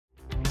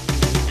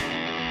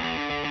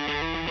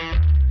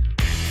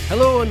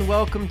Hello and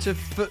welcome to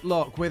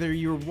Footlock. Whether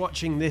you're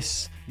watching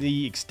this,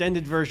 the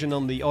extended version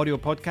on the audio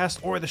podcast,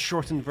 or the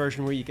shortened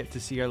version where you get to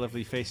see our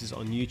lovely faces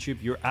on YouTube,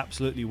 you're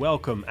absolutely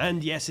welcome.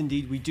 And yes,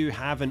 indeed, we do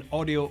have an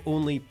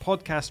audio-only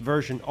podcast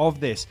version of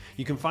this.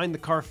 You can find the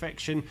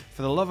Carfection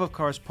for the Love of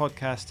Cars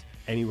podcast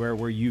anywhere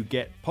where you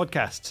get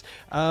podcasts.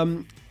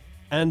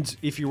 And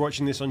if you're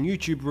watching this on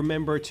YouTube,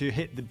 remember to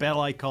hit the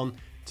bell icon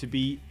to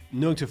be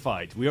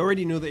notified. We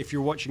already know that if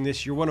you're watching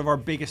this, you're one of our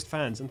biggest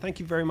fans, and thank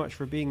you very much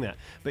for being that.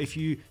 But if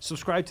you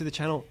subscribe to the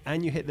channel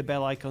and you hit the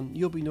bell icon,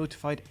 you'll be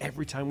notified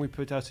every time we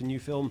put out a new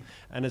film.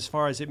 And as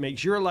far as it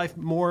makes your life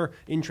more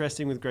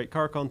interesting with great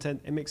car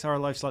content, it makes our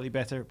life slightly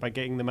better by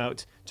getting them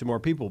out to more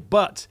people.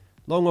 But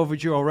long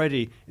overdue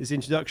already is the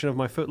introduction of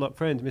my Footlock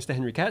friend, Mr.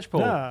 Henry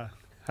Catchpole.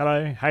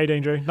 Hello, how you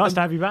doing, Drew? Nice to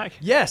have you back.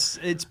 Yes,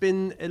 it's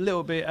been a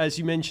little bit, as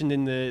you mentioned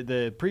in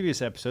the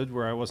previous episode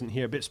where I wasn't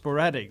here, a bit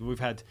sporadic. We've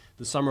had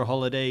the summer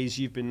holidays,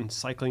 you've been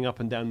cycling up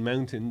and down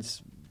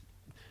mountains,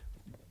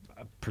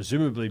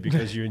 presumably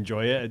because you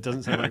enjoy it. It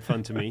doesn't sound like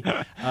fun to me.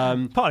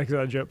 Partly because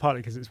I enjoy it,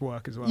 partly because it's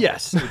work as well.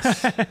 Yes,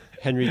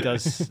 Henry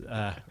does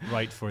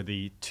write for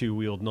the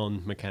two-wheeled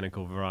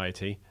non-mechanical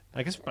variety.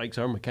 I guess bikes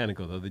are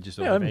mechanical, though. They just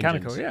don't have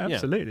mechanical, engines. Yeah,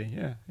 absolutely.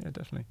 Yeah,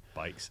 definitely.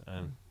 Bikes.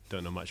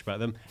 Don't know much about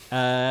them.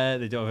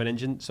 They don't have an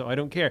engine, so I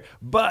don't care.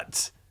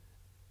 But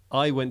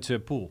I went to a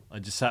pool. I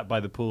just sat by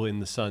the pool in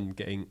the sun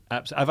getting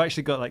I've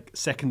actually got like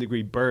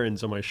second-degree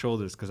burns on my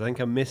shoulders because I think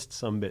I missed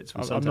some bits.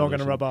 I'm not going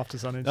to rub after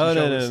sun into your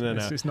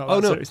shoulders. No.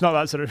 It's not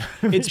that sort of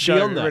It's show,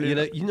 beyond that.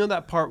 really. You know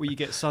that part where you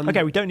get sun?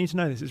 Okay, we don't need to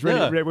know this. It's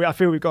really I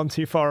feel we've gone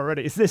too far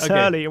already. It's this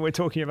early and we're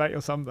talking about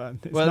your sunburn.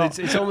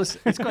 It's almost,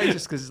 it's quite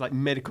just because it's like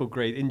medical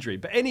grade injury.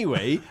 But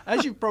anyway,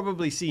 as you've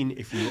probably seen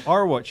if you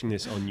are watching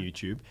this on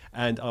YouTube,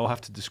 and I'll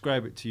have to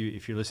describe it to you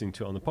if you're listening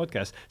to it on the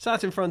podcast,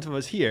 sat in front of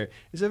us here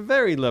is a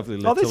very lovely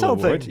little this whole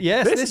award. Thing.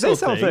 Yes,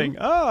 this whole thing.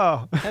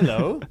 Oh.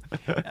 Hello.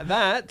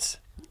 That,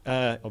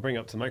 I'll bring it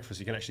up to the microphone so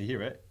you can actually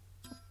hear it.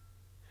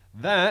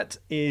 That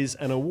is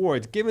an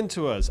award given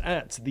to us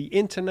at the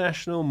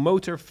International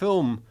Motor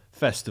Film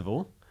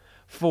Festival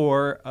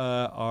for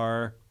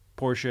our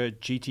Porsche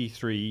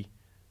GT3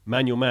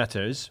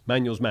 Manuals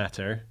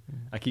Matter.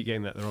 I keep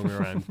getting that the wrong way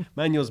around.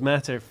 Manuals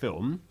Matter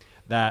film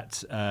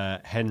that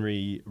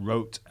Henry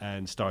wrote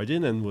and starred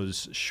in and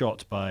was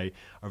shot by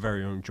our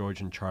very own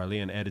George and Charlie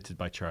and edited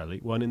by Charlie.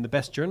 Won in the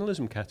Best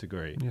Journalism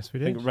category. Yes, we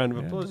did. I think a round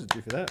of applause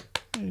for that.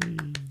 Hey.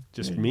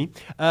 Just for me.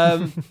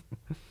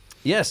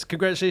 Yes,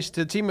 congratulations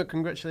to the team.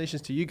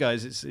 Congratulations to you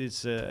guys.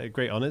 It's a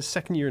great honour. It's the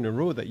second year in a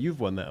row that you've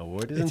won that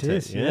award, isn't it? It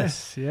is,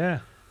 yes. Yeah.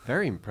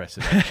 Very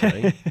impressive,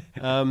 actually.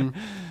 And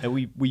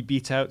we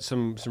beat out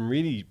some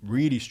really,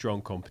 really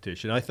strong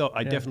competition. I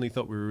definitely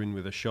thought we were in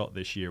with a shot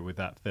this year with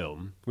that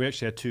film. We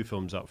actually had two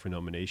films up for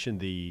nomination,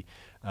 the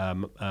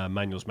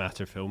Manuals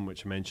Matter film,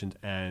 which I mentioned,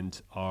 and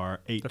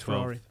our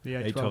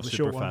 812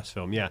 Superfast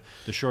film. Yeah,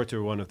 the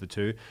shorter one of the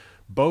two.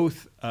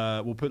 Both,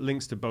 we'll put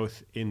links to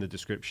both in the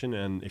description,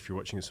 and if you're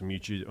watching this on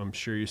YouTube, I'm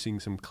sure you're seeing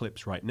some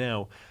clips right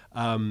now.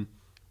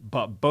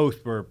 But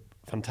both were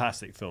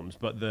fantastic films,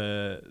 but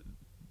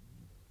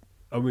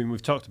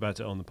we've talked about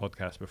it on the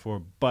podcast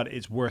before, but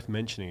it's worth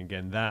mentioning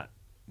again that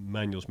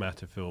Manuals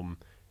Matter film.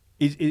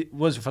 It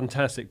was a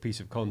fantastic piece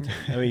of content.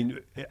 I mean,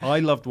 I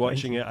loved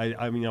watching it.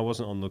 I mean, I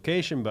wasn't on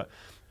location, but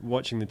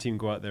watching the team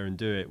go out there and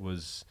do it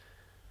was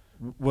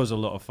a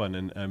lot of fun,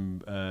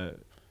 and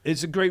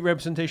it's a great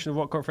representation of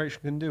what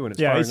Carfection can do when it's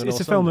firing on all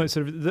it's a film that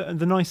sort of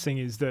the nice thing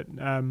is that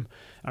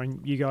I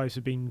mean, you guys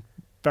have been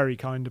very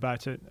kind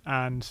about it,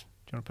 and do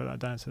you want to put that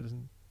down so it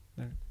doesn't?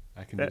 No.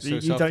 I can do it so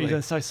you softly.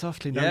 don't so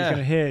softly. Now you're going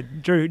to hear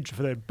Drew,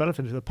 for the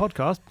benefit of the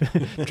podcast,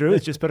 Drew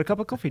has just put a cup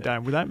of coffee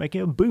down without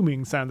making a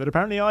booming sound that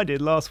apparently I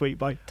did last week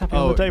by tapping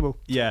on the table.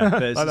 Yeah,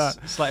 there's like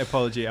a slight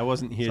apology. I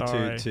wasn't here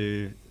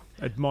to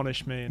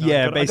admonish me.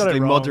 Basically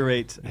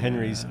moderate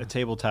Henry's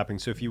table tapping.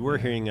 So if you were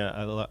hearing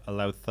a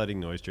loud thudding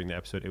noise during the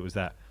episode, it was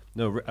that.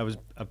 No,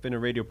 I've been a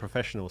radio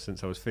professional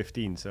since I was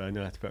 15, so I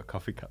know how to put a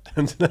coffee cup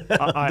down to that.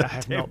 I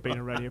have not been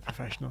a radio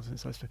professional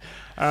since I was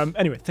 15.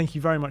 Anyway, thank you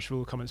very much for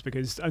all the comments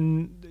because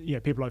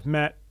people I've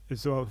met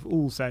as well have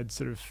all said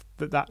sort of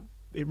that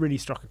it really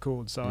struck a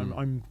chord. So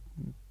I'm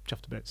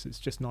chuffed to bits. It's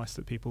just nice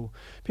that people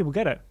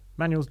get it.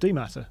 Manuals do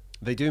matter.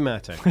 They do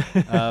matter.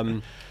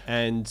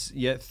 And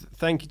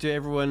thank you to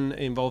everyone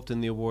involved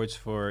in the awards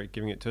for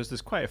giving it to us.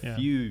 There's quite a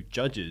few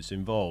judges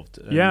involved.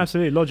 Yeah,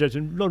 absolutely. A lot of judges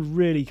and a lot of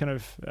really kind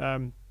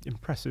of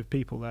impressive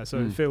people there. So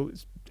I feel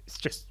it's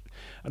just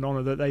an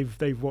honour that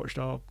they've watched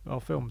our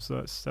films.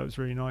 So that was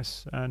really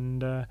nice.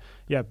 And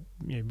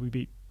we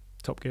beat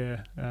Top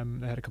Gear.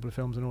 They had a couple of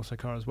films and also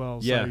Car as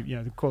well. So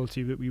the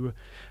quality that we were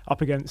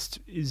up against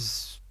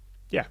is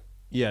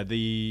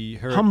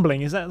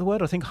humbling, is that the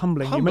word? I think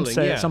humbling. You meant to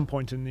say at some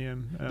point in the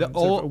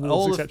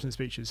awards acceptance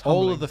speeches.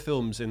 Humbling. All of the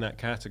films in that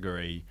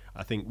category,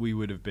 I think we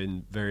would have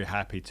been very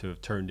happy to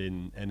have turned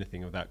in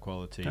anything of that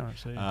quality,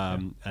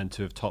 and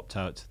to have topped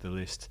out the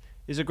list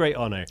is a great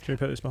honour. Should we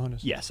put this behind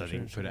us? Yes, I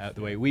think put it out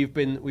the way. We've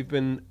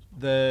been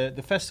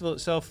the festival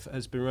itself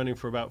has been running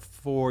for about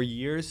 4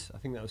 years. I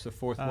think that was the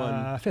fourth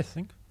one. Fifth, I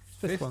think.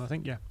 Fifth one, I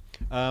think. Yeah.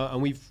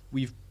 And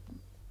we've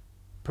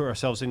put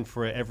ourselves in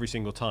for it every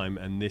single time,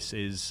 and this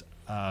is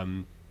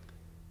I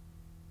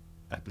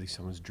believe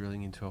someone's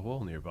drilling into a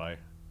wall nearby.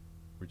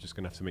 We're just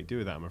going to have to make do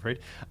with that, I'm afraid.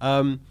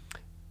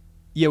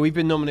 Yeah, we've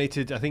been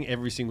nominated, I think,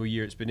 every single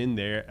year it's been in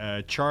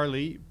there.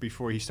 Charlie,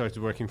 before he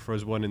started working for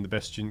us, won in the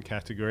Best Student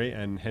category,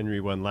 and Henry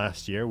won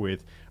last year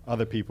with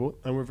other people,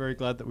 and we're very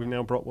glad that we've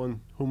now brought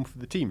one home for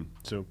the team.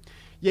 So,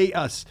 yay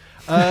us.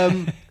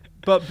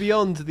 But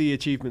beyond the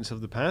achievements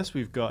of the past,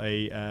 we've got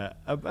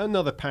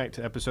another packed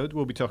episode.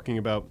 We'll be talking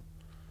about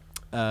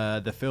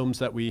the films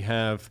that we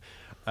have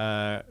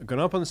gone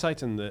up on the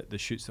site and the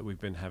shoots that we've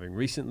been having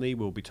recently.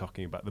 We'll be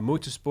talking about the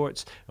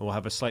motorsports, and we'll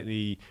have a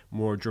slightly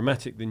more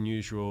dramatic than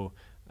usual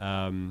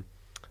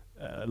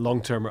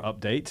long-termer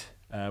update,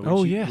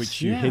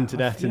 which you hinted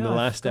at in the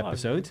last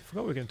episode. I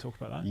forgot we were going to talk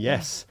about that.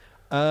 Yes.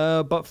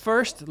 But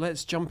first,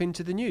 let's jump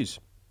into the news.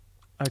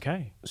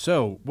 Okay.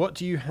 So, what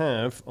do you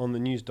have on the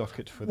news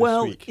docket for this week?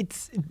 Well,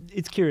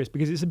 it's curious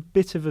because it's a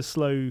bit of a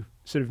slow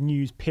sort of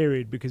news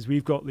period because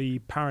we've got the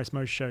Paris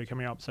Motor Show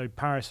coming up. So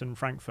Paris and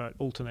Frankfurt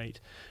alternate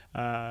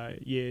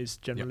years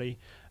generally.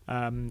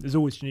 Yep. There's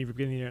always Geneva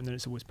beginning of the year, and then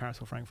it's always Paris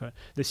or Frankfurt.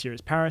 This year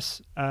it's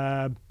Paris,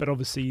 but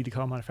obviously the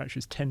car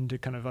manufacturers tend to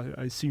kind of,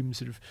 I assume,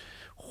 sort of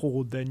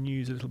hoard their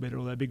news a little bit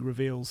or their big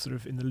reveals sort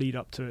of in the lead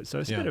up to it. So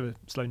it's a bit of a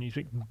slow news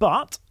week,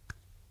 but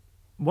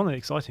one of the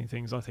exciting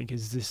things, I think,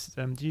 is this.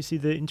 Do you see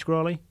the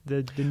Integrale,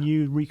 the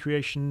new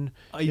recreation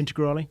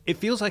Integrale? It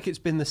feels like it's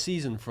been the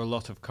season for a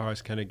lot of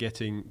cars kind of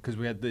getting, because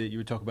you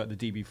were talking about the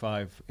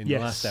DB5 in the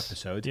last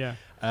episode. Yeah.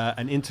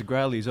 And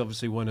Integrale is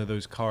obviously one of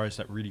those cars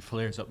that really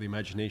flares up the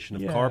imagination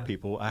of car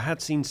people. I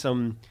had seen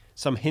some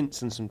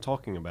hints and some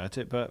talking about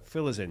it, but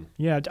fill us in.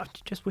 Yeah,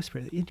 just whisper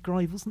it. The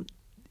Integrale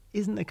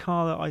isn't a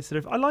car that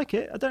I like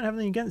it. I don't have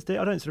anything against it.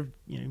 I don't sort of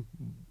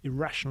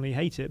irrationally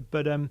hate it,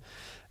 but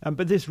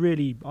this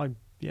really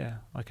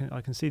I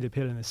can see the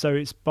appeal in this. So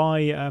it's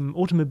by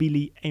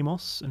Automobili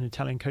Amos, an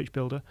Italian coach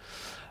builder,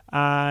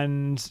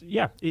 and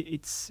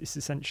it's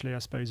essentially, I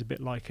suppose, a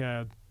bit like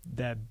they're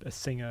a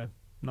Singer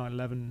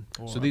 911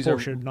 or so these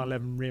Porsche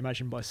 911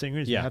 reimagined by Singer,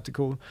 as you have to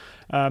call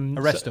them.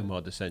 A resto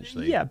mod,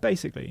 essentially. Yeah,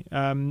 basically.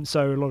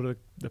 So a lot of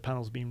the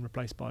panels have been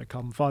replaced by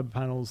carbon fibre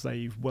panels.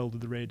 They've welded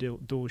the rear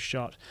doors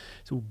shut.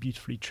 It's all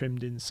beautifully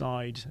trimmed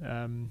inside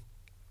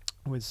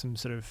with some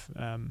sort of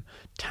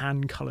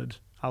tan-coloured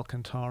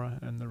Alcantara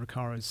and the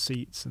Reccaro's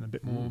seats and a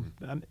bit more.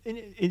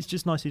 It's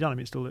just nicely done. I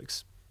mean, it still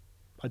looks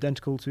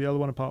identical to the other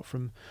one apart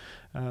from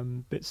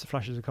bits of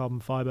flashes of carbon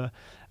fibre.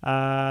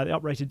 The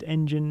uprated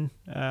engine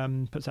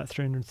puts out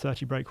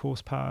 330 brake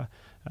horsepower,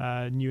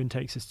 new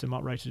intake system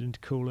uprated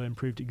intercooler,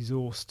 improved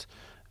exhaust,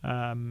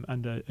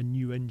 and a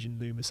new engine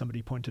loom, as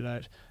somebody pointed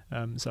out.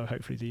 So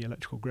hopefully the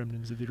electrical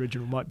gremlins of the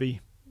original might be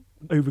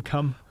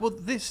overcome. Well,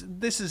 this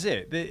is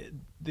it.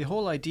 The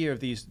whole idea of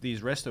these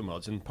resto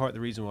mods, and part of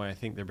the reason why I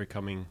think they're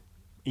becoming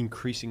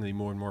increasingly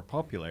more and more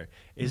popular,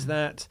 is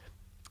that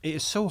it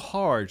is so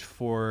hard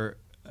for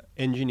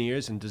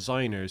engineers and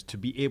designers to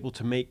be able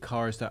to make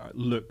cars that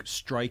look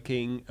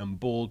striking and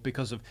bold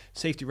because of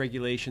safety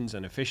regulations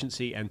and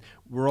efficiency, and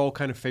we're all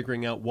kind of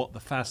figuring out what the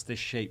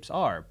fastest shapes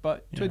are.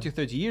 But 20 or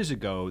 30 years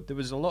ago, there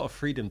was a lot of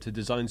freedom to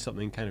design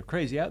something kind of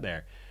crazy out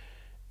there.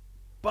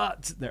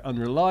 But they're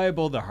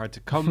unreliable, they're hard to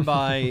come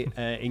by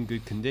in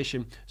good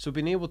condition. So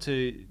being able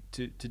to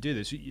do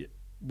this,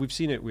 we've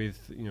seen it with,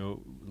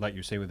 like you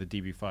were saying, with the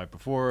DB5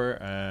 before,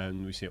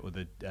 and we've seen it with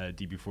the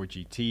DB4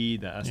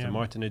 GT that Aston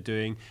Martin are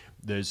doing.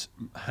 There's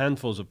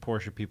handfuls of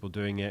Porsche people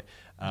doing it.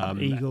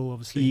 Eagle,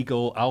 obviously.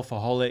 Eagle,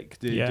 Alphaholic,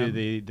 do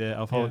the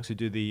Alphaholics who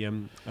do the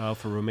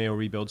Alfa Romeo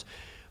rebuilds.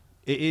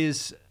 It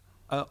is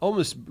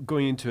almost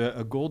going into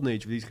a golden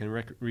age of these kind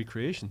of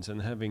recreations,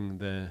 and having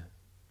the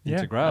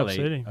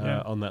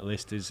Integrale on that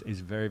list is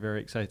very,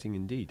 very exciting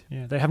indeed.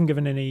 Yeah, they haven't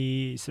given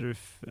any sort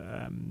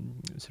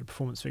of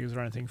performance figures or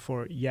anything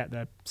for it yet.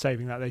 They're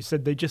saving that. They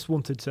said they just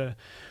wanted to,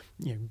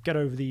 get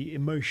over the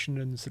emotion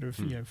and sort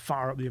of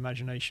fire up the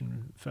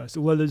imagination first.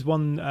 Although there's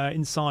one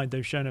inside,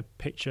 they've shown a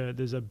picture.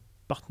 There's a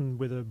button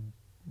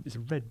it's a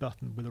red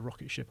button with a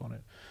rocket ship on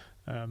it.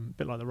 A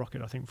bit like the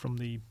rocket, I think, from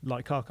the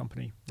light car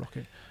company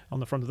rocket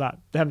on the front of that.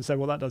 They haven't said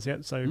what that does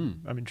yet, so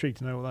I'm intrigued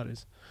to know what that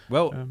is.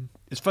 Well,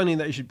 it's funny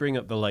that you should bring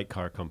up the light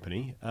car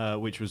company,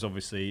 which was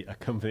obviously a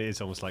company.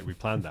 It's almost like we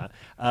planned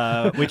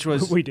that. Which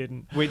was we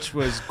didn't. Which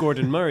was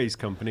Gordon Murray's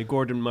company,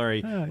 Gordon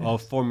Murray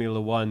of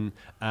Formula One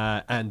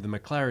and the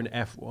McLaren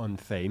F1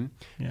 fame,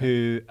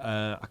 who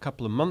a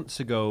couple of months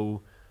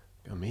ago,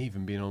 it may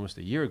even been almost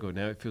a year ago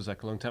now. It feels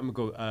like a long time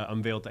ago.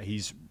 Unveiled that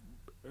his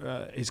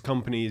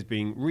company is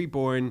being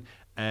reborn,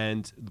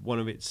 and one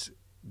of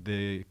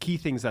the key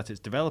things that it's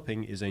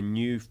developing is a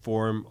new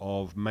form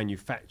of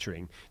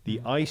manufacturing, the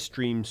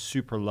iStream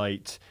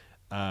Superlight.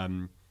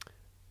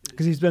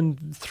 Because he's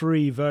done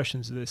 3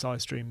 versions of this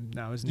iStream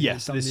now, isn't he?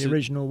 Yes, he's done the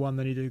original one,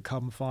 then he did a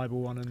carbon fibre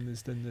one, and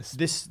there's then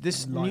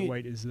this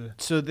lightweight is the.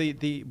 So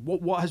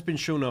what has been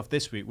shown off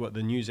this week, what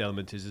the news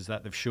element is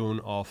that they've shown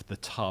off the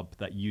tub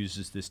that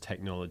uses this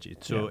technology.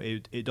 So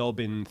it all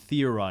been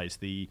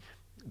theorized.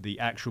 the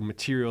actual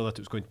material that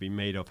it was going to be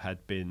made of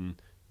had been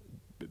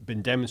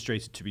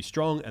demonstrated to be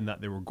strong, and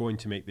that they were going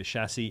to make the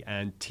chassis.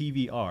 And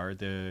TVR,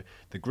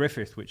 the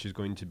Griffith, which is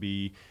going to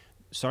be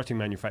starting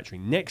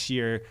manufacturing next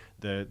year,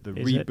 the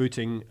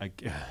rebooting.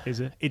 Is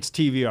it? It's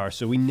TVR,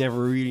 so we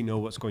never really know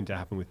what's going to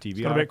happen with TVR.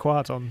 It's got a bit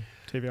quiet on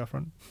TVR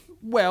front.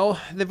 Well,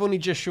 they've only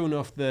just shown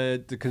off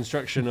the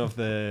construction of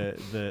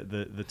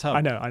the tub.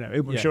 I know.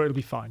 I'm sure it'll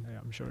be fine. Yeah,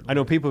 I'm sure. I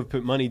know people have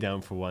put money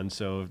down for one,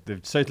 so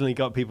they've certainly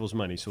got people's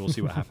money. So we'll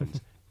see what happens.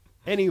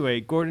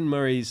 Anyway, Gordon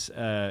Murray's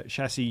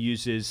chassis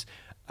uses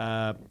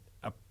a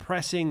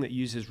pressing that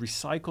uses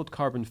recycled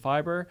carbon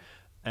fiber.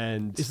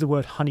 And is the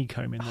word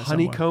honeycomb in there?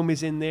 Honeycomb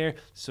is in there.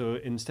 So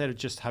instead of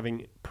just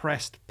having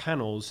pressed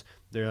panels,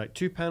 they're like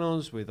two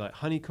panels with like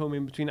honeycomb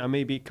in between. I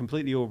may be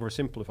completely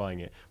oversimplifying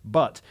it,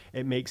 but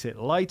it makes it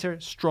lighter,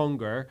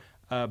 stronger,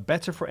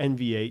 better for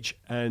NVH,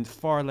 and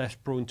far less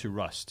prone to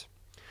rust.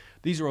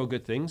 These are all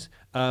good things.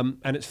 And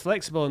it's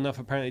flexible enough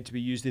apparently to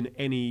be used in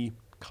any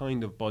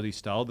kind of body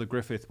style. The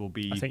Griffith will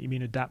be... I think you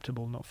mean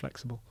adaptable, not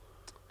flexible.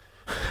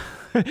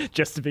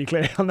 Just to be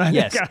clear on that.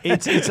 Yes,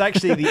 it's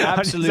actually the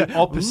absolute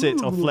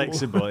opposite of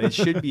flexible. It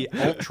should be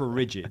ultra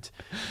rigid,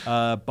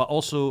 but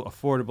also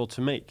affordable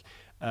to make.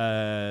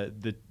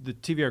 The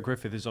TVR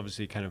Griffith is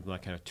obviously kind of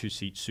like a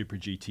two-seat Super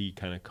GT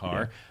kind of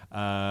car.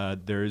 Yeah.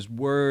 There's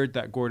word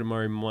that Gordon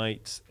Murray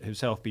might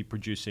himself be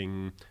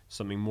producing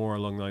something more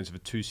along the lines of a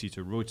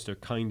two-seater roadster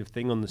kind of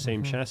thing on the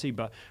same chassis.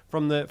 But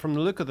from the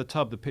look of the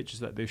tub, the pictures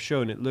that they've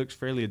shown, it looks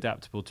fairly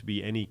adaptable to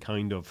be any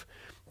kind of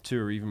two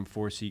or even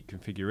four-seat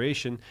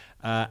configuration,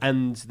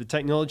 and the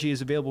technology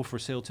is available for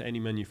sale to any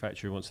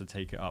manufacturer who wants to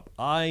take it up.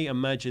 I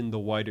imagine the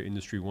wider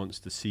industry wants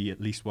to see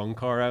at least one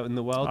car out in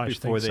the wild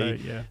before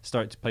they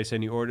start to place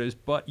any orders,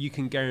 but you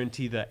can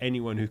guarantee that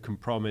anyone who can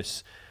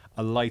promise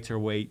a lighter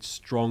weight,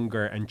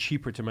 stronger and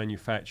cheaper to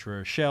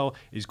manufacture shell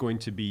is going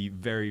to be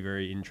very,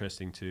 very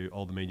interesting to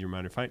all the major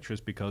manufacturers,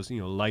 because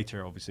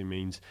lighter obviously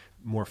means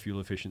more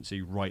fuel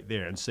efficiency right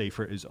there, and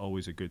safer is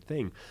always a good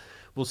thing.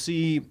 We'll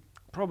see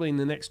probably in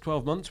the next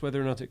 12 months whether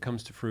or not it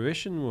comes to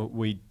fruition.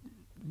 We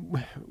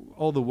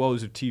all the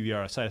woes of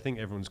TVR aside, I think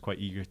everyone's quite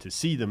eager to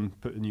see them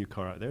put a new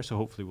car out there, so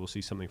hopefully we'll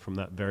see something from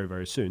that very,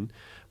 very soon.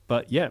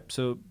 But yeah,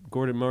 so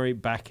Gordon Murray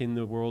back in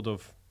the world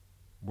of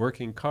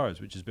working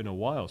cars, which has been a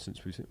while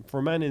since we've seen.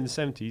 For a man in the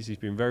 70s, he's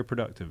been very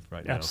productive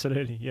right now.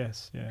 Absolutely,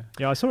 yes.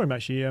 Yeah, I saw him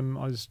actually. I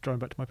was driving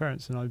back to my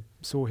parents and I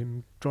saw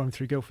him driving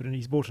through Guildford, and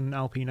he's bought an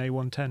Alpine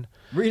A110.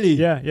 Really?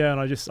 Yeah,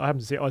 and I happened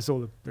to see it. I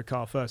saw the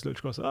car first, looked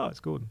across, it's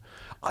Gordon.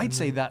 I'd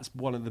say that's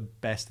one of the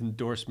best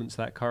endorsements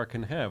that car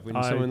can have.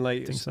 When someone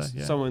like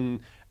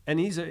someone... And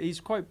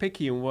he's quite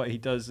picky in what he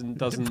does and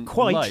doesn't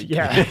like.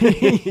 Yeah.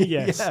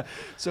 Yes. Yeah.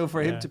 So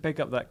for him to pick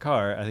up that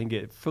car, I think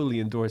it fully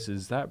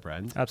endorses that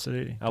brand.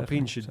 Absolutely.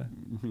 Alpine should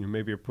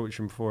maybe approach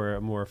him for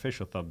a more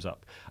official thumbs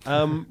up.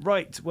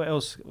 Right. What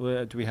else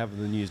do we have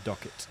in the news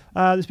docket?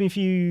 There's been a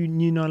few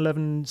new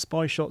 911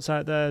 spy shots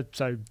out there.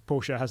 So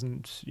Porsche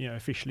hasn't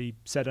officially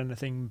said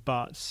anything,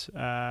 but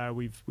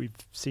we've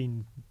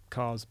seen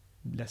cars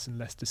less and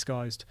less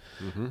disguised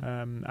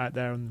out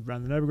there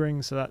around the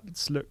Nürburgring. So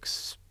that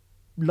looks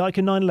like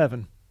a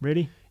 911,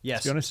 really?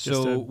 Yes. To be honest,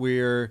 so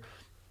we're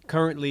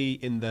currently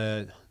in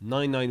the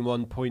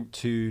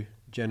 991.2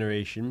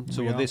 generation.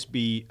 So will this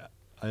be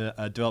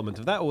a development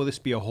of that, or will this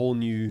be a whole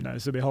new... No,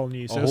 this will be a whole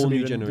new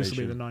generation. This will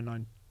be the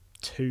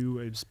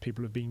 992, as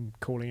people have been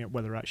calling it.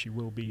 Whether it actually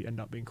will end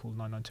up being called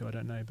 992, I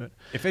don't know. But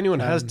if anyone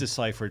has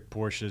deciphered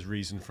Porsche's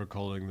reason for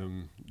calling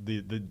them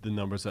the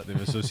numbers that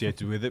they've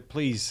associated with it,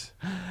 please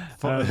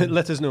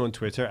let us know on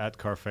Twitter at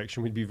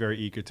Carfection. We'd be very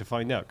eager to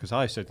find out, because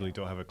I certainly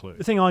don't have a clue.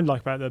 The thing I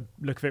like about the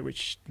look of it,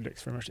 which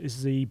looks very much,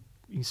 is you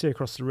can see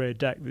across the rear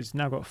deck, there's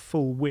now got a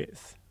full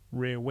width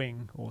rear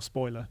wing or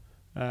spoiler,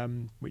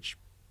 which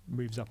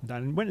moves up and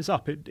down. And when it's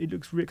up, it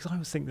looks really, because I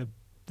always think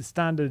the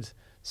standard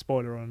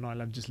spoiler on a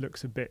 911 just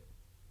looks a bit...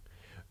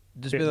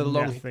 There's been a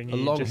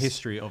long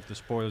history of the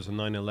spoilers on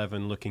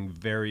 911 looking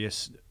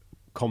various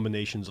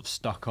combinations of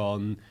stuck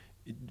on,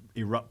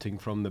 erupting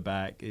from the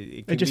back.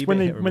 It can just be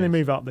when they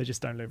move up, they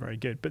just don't look very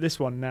good. But this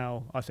one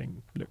now, I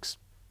think,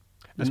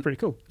 that's pretty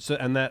cool. So,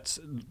 and that's,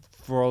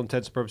 for all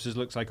intents and purposes,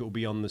 looks like it will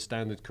be on the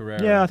standard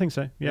Carrera. Yeah, I think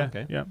so. Yeah,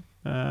 okay. Yeah.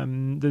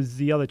 There's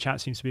the other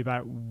chat seems to be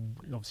about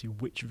obviously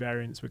which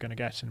variants we're going to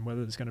get, and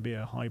whether there's going to be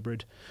a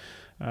hybrid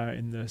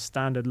in the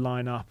standard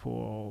lineup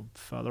or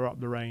further up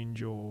the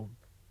range, or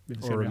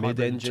a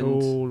mid-engine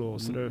tool, or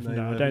sort of.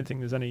 No, I don't think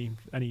there's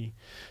any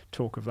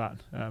talk of that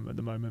at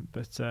the moment.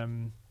 But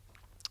the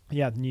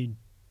new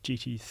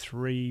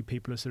GT3,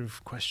 people are sort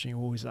of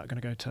questioning, is that going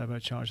to go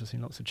turbocharged? I've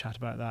seen lots of chat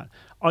about that.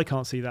 I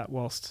can't see that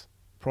whilst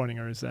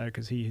Preuninger is there,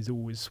 because he has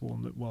always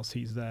sworn that whilst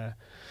he's there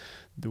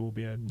will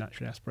be a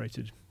naturally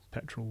aspirated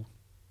petrol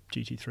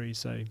GT3.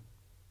 So,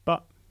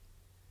 but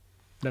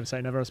never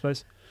say never, I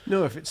suppose.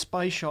 No, if it's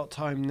spy shot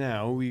time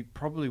now, we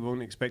probably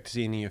won't expect to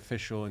see any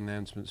official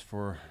announcements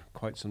for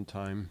quite some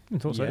time. I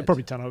thought so. It'll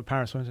probably turn up at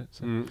Paris, won't it?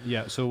 So.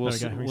 Yeah, so we'll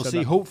see. We'll see.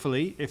 That.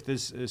 Hopefully, if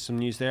there's some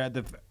news there.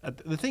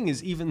 The thing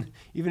is, even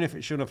if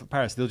it's shown up at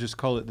Paris, they'll just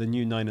call it the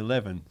new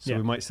 911. So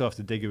we might still have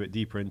to dig a bit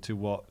deeper into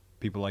what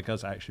people like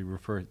us actually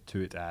refer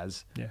to it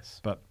as. Yes.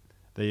 But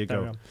there you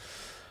go.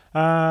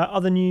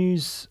 Other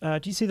news. Do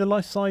you see the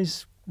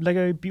life-size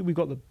Lego? We've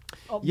got the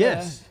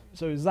yes. There.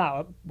 So is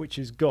that which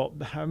has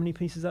got how many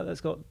pieces? That's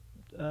got.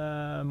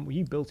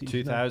 You built it.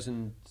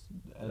 2,000.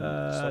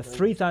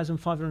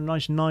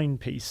 3,599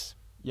 piece.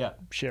 Yeah.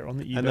 Chiron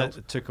that you built. built.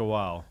 And that took a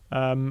while.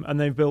 And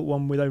they've built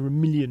one with over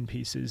 1 million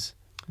pieces.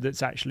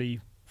 That's actually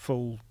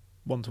full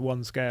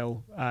 1-to-1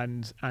 scale,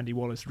 and Andy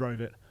Wallace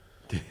drove it.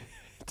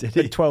 Did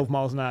he? 12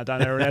 miles an hour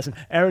down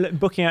Aerolessin.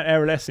 Booking out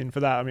Aerolessin for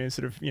that, I mean, it's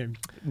sort of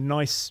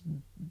nice,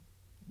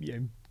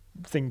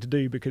 thing to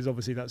do, because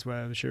obviously that's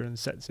where the Chiron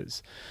sets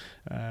its,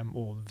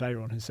 or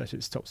Veyron has set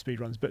its top speed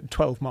runs. But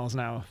 12 miles an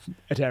hour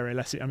at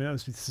Aerolessin, I mean, that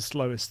was the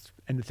slowest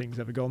anything's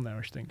ever gone there,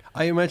 I should think.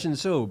 I imagine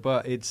so,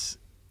 but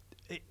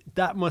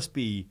that must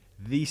be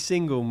the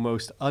single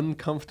most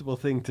uncomfortable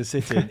thing to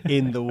sit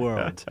in the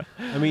world.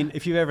 I mean,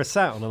 if you've ever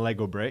sat on a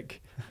Lego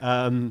brick,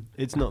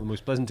 it's not the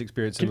most pleasant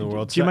experience in the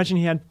world. Do you imagine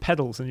he had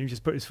pedals and you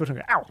just put his foot on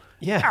and go, ow,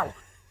 yeah, ow,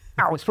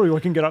 ow. It's probably why I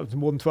can get up to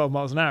more than 12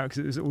 miles an hour, because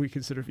it was all you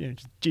could sort of,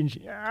 just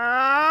gingy,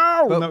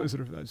 ow, and that was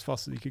sort of as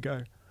fast as he could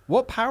go.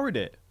 What powered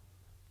it?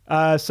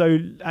 So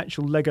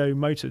actual Lego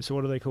motors, so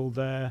what are they called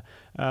there?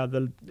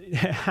 It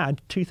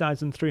had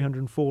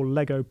 2,304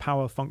 Lego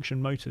power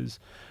function motors,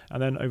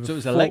 and then over. So it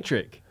was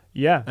electric.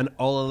 Yeah, an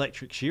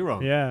all-electric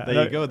Chiron. Yeah,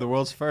 there you go, the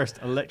world's first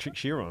electric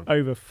Chiron.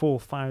 Over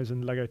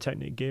 4,000 Lego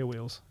Technic gear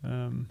wheels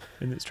in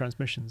its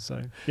transmission.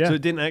 So yeah, so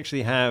it didn't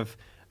actually have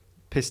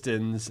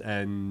pistons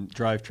and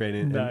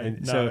drivetrain. No, I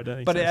don't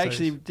think but so. It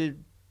actually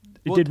did.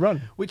 It did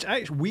run, which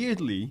actually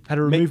weirdly had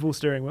a removable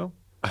steering wheel.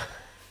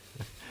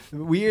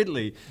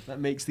 Weirdly, that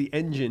makes the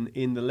engine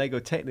in the Lego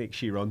Technic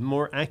Chiron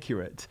more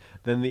accurate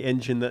than the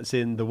engine that's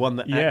in the one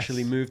that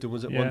actually moved and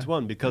was at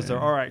 1-to-1, because there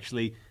are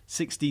actually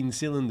 16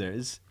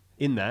 cylinders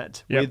in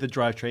that with a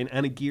drivetrain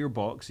and a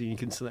gearbox, and you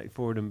can select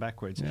forward and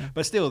backwards. Yeah.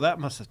 But still, that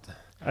must have.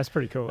 That's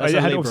pretty cool. It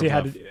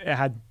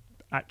had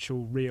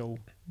actual real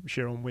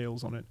Chiron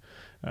wheels on it.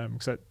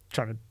 So it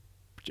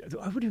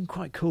would have been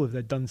quite cool if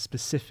they'd done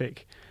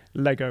specific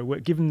Lego.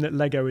 Given that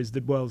Lego is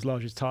the world's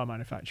largest tire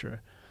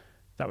manufacturer,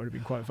 that would have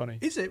been quite funny.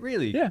 Is it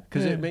really? Yeah,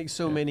 because it makes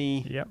so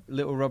many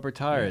little rubber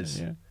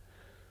tires.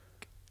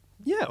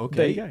 Yeah, okay.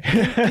 There you go.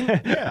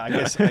 I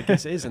guess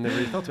it is, and they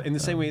really thought of it. In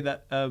the same way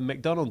that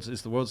McDonald's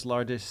is the world's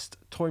largest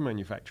toy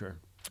manufacturer.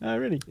 Oh,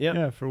 really?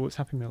 Yeah, for all its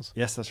Happy Meals.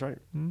 Yes, that's right.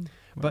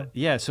 But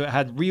yeah, so it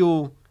had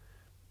real.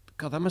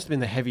 God, that must have been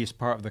the heaviest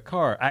part of the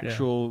car.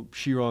 Actual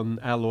Chiron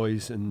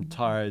alloys and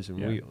tires and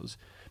wheels.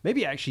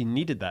 Maybe it actually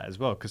needed that as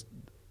well, because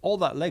all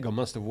that Lego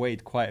must have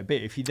weighed quite a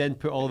bit. If you then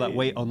put all that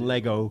weight on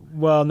Lego.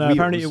 Well, no, wheels,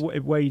 apparently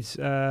it weighs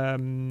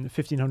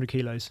 1,500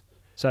 kilos.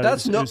 So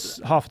that's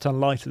it's half a ton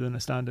lighter than a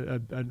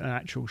standard, an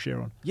actual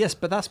Chiron. Yes,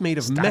 but that's made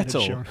of standard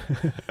metal.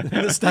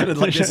 The standard,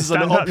 like this is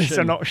an option. It's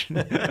an option.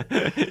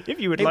 If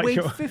you would it like, weighed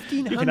you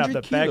 1,500 can have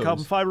the bare kilos.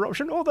 carbon fiber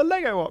option or the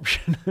Lego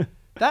option.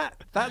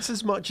 That's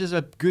as much as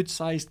a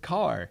good-sized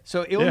car.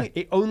 So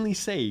it only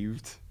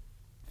saved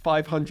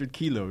 500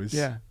 kilos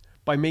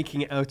by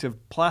making it out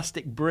of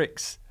plastic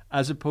bricks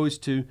as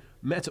opposed to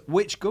metal,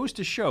 which goes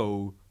to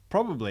show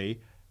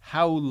probably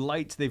how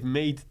light they've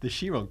made the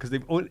Chiron, because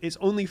it's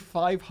only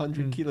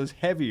 500 kilos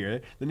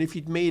heavier than if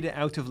you'd made it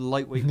out of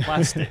lightweight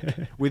plastic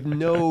with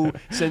no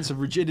sense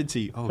of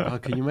rigidity. Oh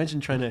God, can you imagine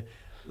trying to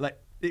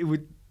it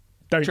would.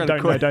 Don't try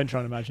to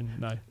imagine.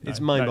 No, it's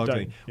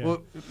mind-boggling. No,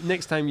 well,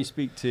 next time you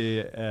speak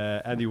to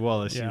Andy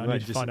Wallace, you I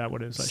might need to find out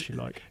what it's actually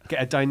like.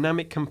 Get a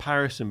dynamic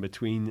comparison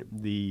between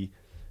the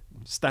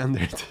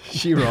standard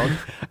Chiron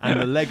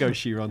and the Lego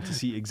Chiron to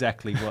see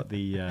exactly what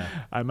the.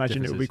 I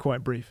imagine it will be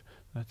quite brief.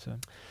 But,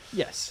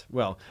 yes.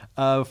 Well,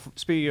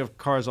 speaking of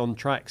cars on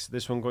tracks,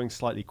 this one going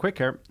slightly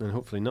quicker and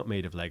hopefully not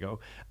made of Lego.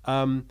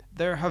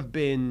 There have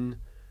been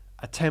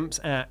attempts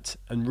at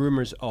and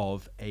rumors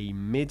of a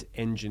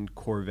mid-engine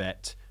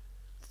Corvette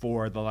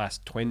for the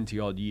last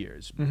 20-odd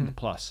years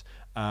plus.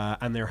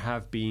 And there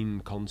have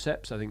been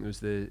concepts. I think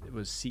it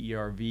was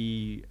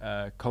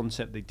CERV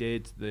concept they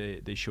did.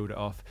 They showed it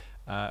off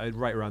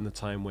right around the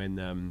time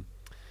when,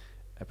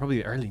 probably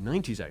the early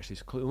 90s actually,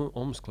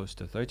 almost close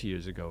to 30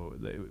 years ago,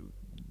 the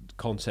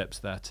concepts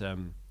that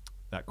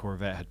that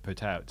Corvette had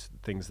put out,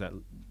 things that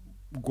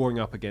going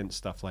up against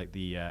stuff like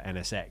the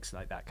NSX,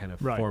 like that kind of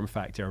form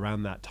factor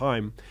around that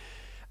time.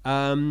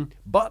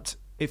 But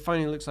it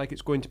finally looks like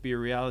it's going to be a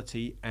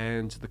reality,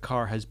 and the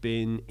car has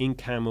been in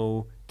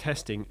camo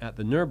testing at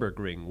the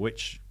Nürburgring,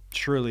 which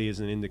surely is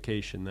an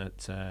indication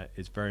that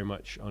it's very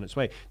much on its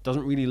way.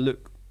 Doesn't really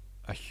look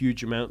a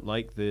huge amount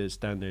like the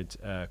standard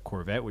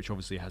Corvette, which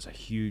obviously has a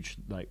huge,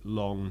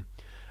 long,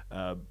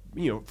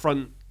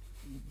 front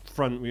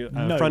front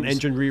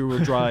engine rear wheel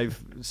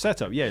drive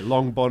setup. Yeah,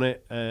 long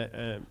bonnet,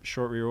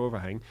 short rear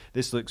overhang.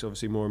 This looks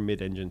obviously more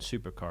mid-engine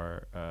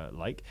supercar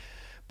like,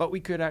 but we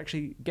could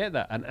actually get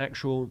that, an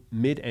actual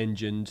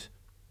mid-engined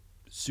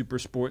super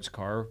sports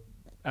car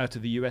out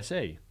of the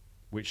USA,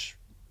 which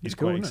is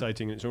quite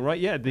exciting in its own right.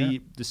 Yeah, the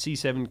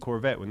C7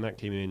 Corvette, when that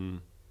came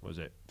in, was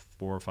it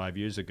 4 or 5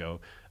 years ago,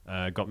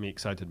 got me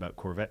excited about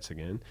Corvettes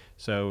again.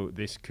 So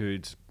this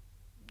could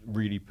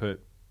really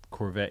put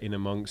Corvette in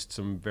amongst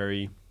some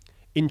very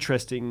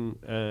interesting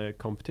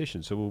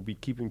competition. So we'll be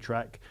keeping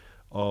track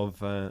of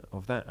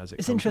that as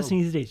it's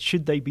interesting as it is.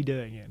 Should they be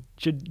doing it?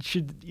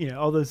 Should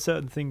are there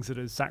certain things that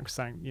are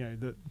sacrosanct?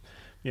 The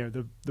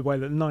way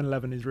that the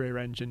 911 is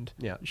rear-engined.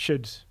 Yeah.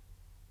 Should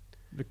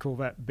the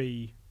Corvette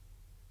be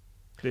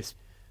this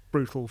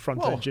brutal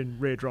front-engine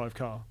rear-drive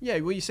car? Yeah.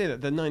 Well, you say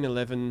that the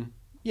 911.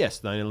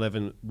 Yes,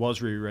 911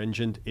 was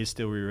rear-engined, is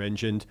still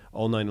rear-engined.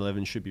 All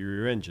 911 should be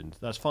rear-engined.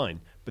 That's fine.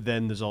 But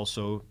then there's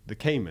also the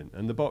Cayman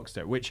and the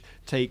Boxster, which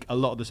take a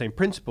lot of the same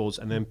principles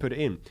and then put it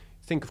in.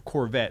 Think of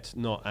Corvette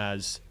not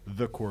as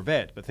the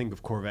Corvette, but think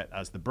of Corvette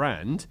as the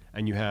brand.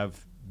 And you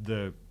have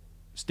the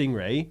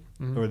Stingray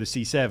or the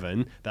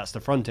C7, that's the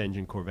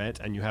front-engine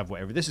Corvette, and you have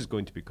whatever this is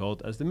going to be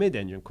called as the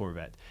mid-engine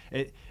Corvette.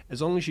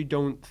 As long as you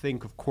don't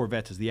think of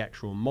Corvette as the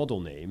actual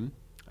model name,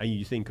 and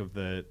you think of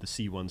the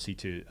C1,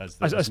 C2 as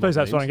the... I suppose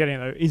that's what I'm getting at,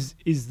 though. Is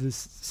the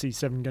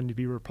C7 going to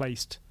be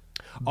replaced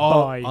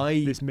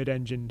by this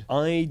mid-engined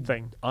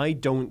thing? I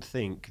don't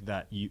think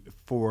that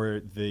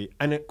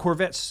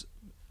Corvettes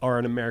are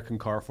an American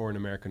car for an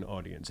American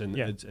audience, and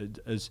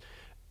as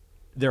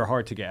they're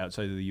hard to get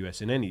outside of the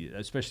US in any,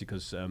 especially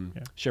because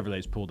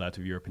Chevrolet's pulled out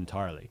of Europe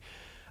entirely.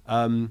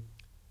 The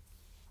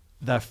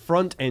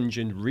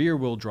front-engine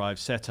rear-wheel drive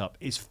setup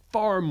is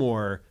far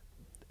more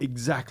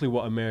exactly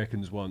what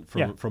Americans want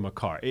from a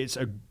car. It's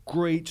a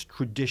great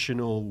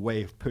traditional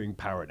way of putting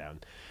power down.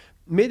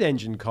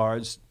 Mid-engine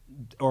cars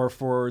are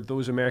for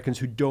those Americans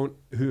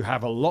who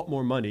have a lot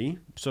more money,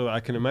 so I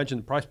can imagine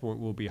the price point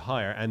will be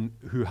higher, and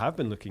who have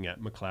been looking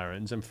at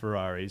McLarens and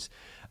Ferraris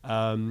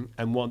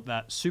and want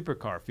that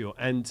supercar feel.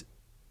 And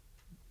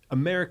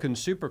American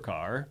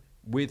supercar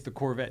with the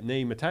Corvette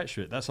name attached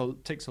to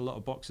it, ticks a lot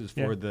of boxes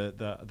for the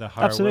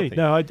higher. Absolutely,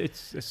 no,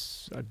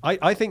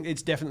 I think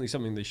it's definitely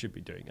something they should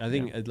be doing. I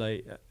think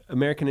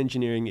American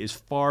engineering is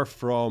far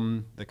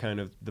from the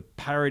kind of the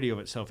parody of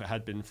itself it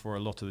had been for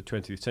a lot of the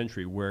 20th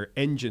century, where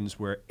engines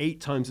were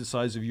 8 times the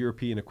size of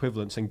European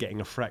equivalents and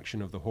getting a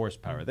fraction of the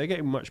horsepower. They're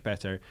getting much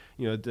better.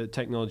 The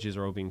technologies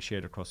are all being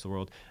shared across the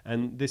world,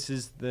 and this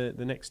is the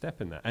next step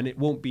in that. And it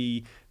won't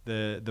be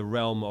the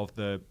realm of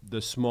the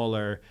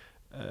smaller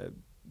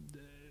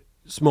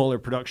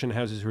production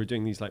houses who are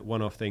doing these like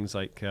one-off things,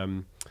 like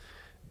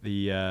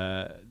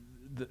the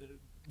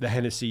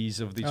Hennessy's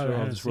of these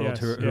world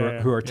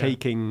who are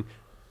taking.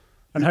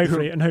 And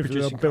hopefully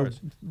they'll build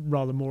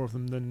rather more of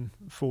them than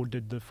Ford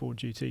did the Ford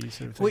GT. Sort of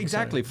thing. Well,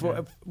 exactly.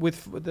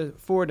 With the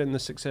Ford and the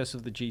success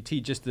of the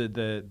GT, just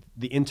the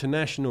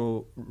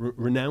international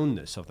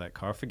renownedness of that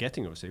car,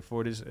 forgetting obviously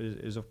Ford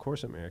is of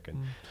course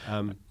American.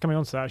 Coming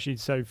on to that, actually,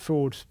 so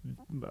Ford,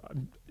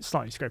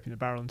 slightly scraping the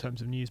barrel in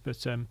terms of news,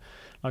 but like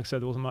I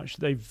said, there wasn't much.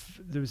 There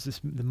was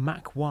the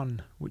Mach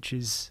 1, which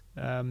is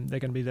they're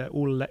going to be their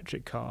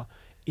all-electric car.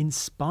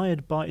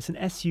 Inspired by, it's an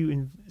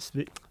SUV.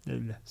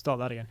 Start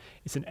that again.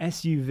 It's an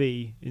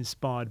SUV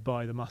inspired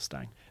by the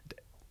Mustang.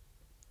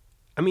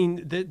 I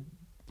mean,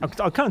 I'm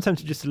kind of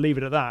tempted just to leave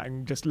it at that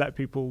and just let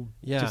people,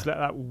 just let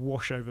that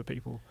wash over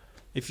people.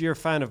 If you're a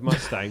fan of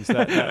Mustangs,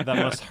 that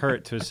must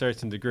hurt to a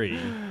certain degree.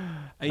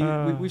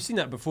 We've seen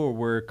that before,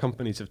 where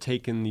companies have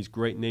taken these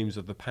great names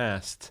of the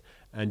past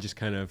and just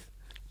kind of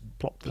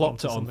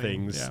plopped it on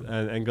things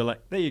and go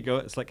like, there you go.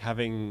 It's like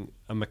having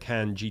a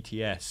Macan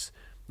GTS.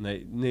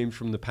 Named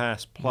from the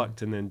past,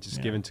 plucked, and then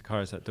just given to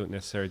cars that don't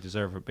necessarily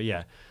deserve it. But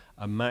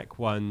a Mach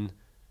 1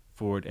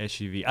 Ford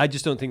SUV. I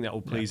just don't think that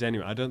will please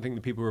anyone. I don't think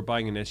the people who are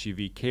buying an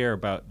SUV care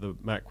about the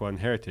Mach 1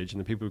 heritage, and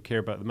the people who care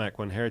about the Mach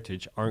 1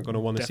 heritage aren't going to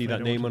want to see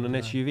that name on an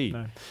SUV.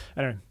 No.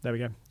 Anyway, there we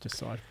go. Just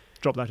thought I'd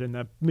drop that in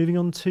there. Moving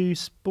on to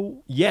sport.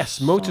 Yes,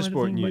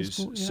 motorsport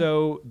news.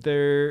 So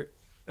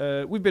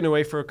we've been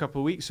away for a couple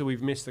of weeks, so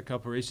we've missed a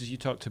couple of races. You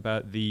talked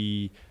about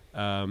the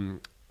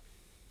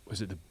was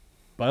it the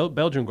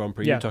Belgian Grand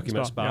Prix, you're talking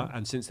about Spa,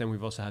 and since then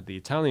we've also had the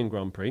Italian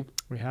Grand Prix.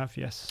 We have,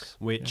 yes.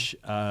 Which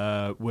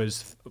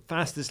was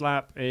fastest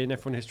lap in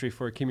F1 history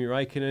for Kimi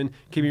Räikkönen.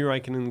 Kimi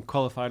Räikkönen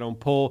qualified on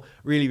pole,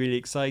 really, really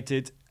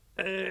excited.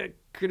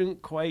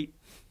 Couldn't quite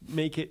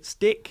make it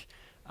stick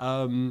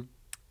for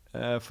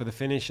the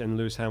finish, and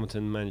Lewis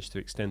Hamilton managed to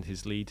extend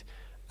his lead.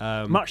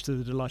 Much to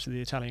the delight of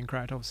the Italian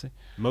crowd, obviously.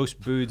 Most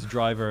booed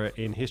driver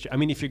in history. I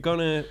mean, if you're going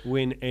to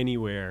win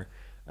anywhere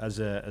as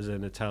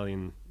an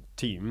Italian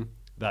team,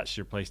 that's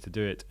your place to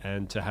do it.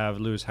 And to have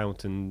Lewis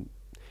Hamilton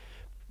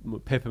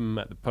pip him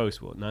at the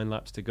post, 9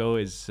 laps to go,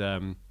 is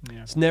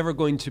it's never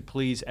going to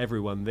please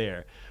everyone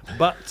there.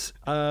 But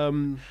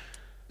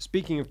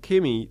speaking of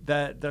Kimi,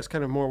 that's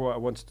kind of more what I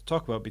wanted to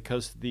talk about,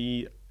 because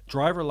the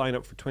driver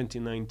lineup for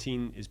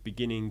 2019 is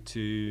beginning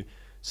to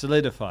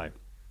solidify.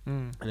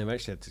 And I've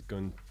actually had to go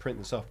and print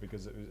this off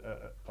because it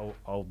was,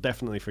 I'll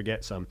definitely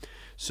forget some.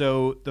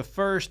 So the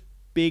first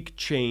big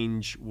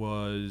change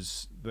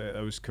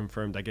that was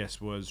confirmed, I guess,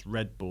 was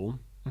Red Bull.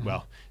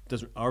 Well, it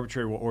doesn't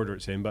arbitrary what order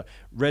it's in, but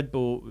Red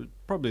Bull,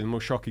 probably the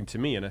most shocking to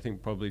me, and I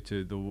think probably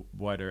to the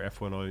wider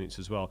F1 audience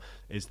as well,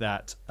 is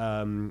that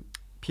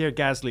Pierre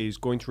Gasly is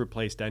going to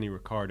replace Danny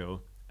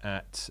Ricciardo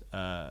at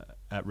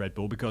Red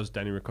Bull because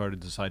Danny Ricciardo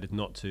decided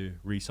not to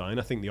re-sign.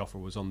 I think the offer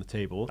was on the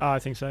table. I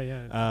think so,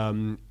 yeah.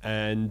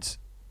 And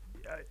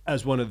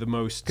as one of the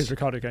most... Because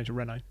Ricciardo going to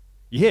Renault.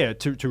 Yeah,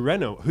 to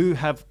Renault, who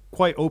have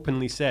quite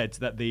openly said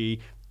that they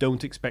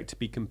don't expect to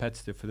be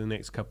competitive for the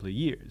next couple of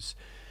years.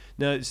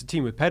 Now, it's a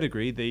team with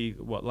pedigree. They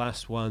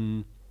last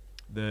won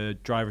the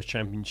Drivers'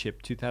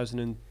 Championship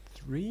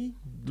 2003?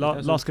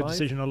 Last good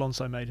decision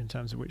Alonso made in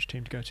terms of which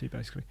team to go to,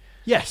 basically.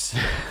 Yes.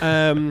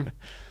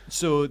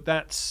 So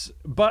that's...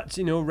 But,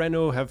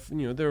 Renault have...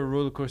 they're a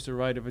roller coaster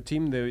ride of a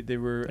team. They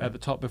were at the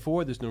top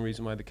before. There's no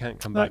reason why they can't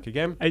come back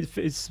again.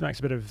 It smacks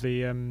a bit of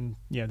the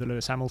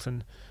Lewis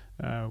Hamilton...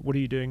 what are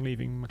you doing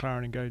leaving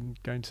McLaren and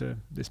going to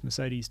this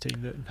Mercedes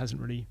team that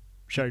hasn't really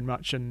shown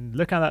much, and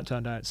look how that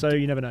turned out. So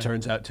you never know.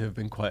 Turns out to have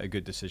been quite a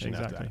good decision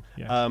exactly,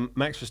 after that. Yeah.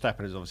 Max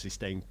Verstappen is obviously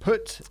staying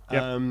put.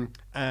 Yep.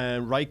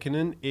 And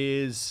Raikkonen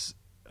is...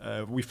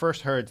 we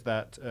first heard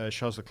that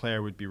Charles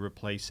Leclerc would be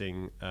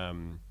replacing...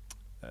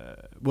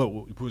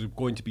 was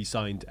going to be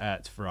signed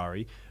at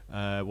Ferrari.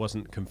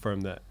 Wasn't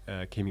confirmed that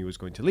Kimi was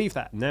going to leave.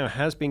 That now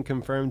has been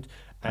confirmed.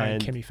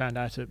 And Kimi found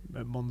out at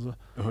Monza.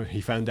 Oh,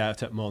 he found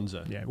out at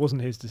Monza. Yeah, it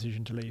wasn't his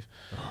decision to leave.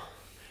 Oh.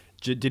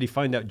 Did he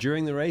find out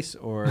during the race,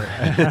 or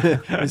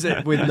is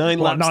it with 9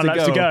 laps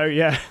to go?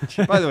 Yeah.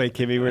 By the way,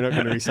 Kimi, we're not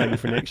going to re-sign you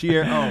for next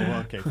year. Oh,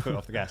 well, okay, foot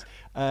off the gas.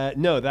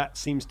 No, that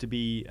seems to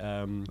be...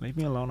 Leave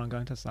me alone, I'm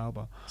going to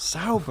Sauber.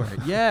 Sauber,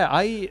 yeah.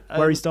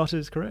 Where he started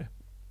his career.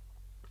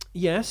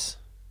 Yes.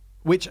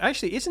 Which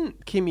actually,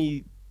 isn't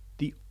Kimi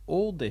the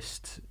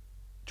oldest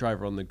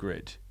driver on the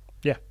grid?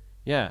 Yeah.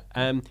 Yeah.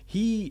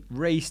 He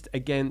raced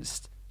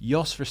against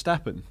Jos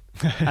Verstappen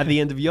at the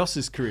end of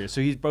Jos's career.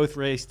 So he's both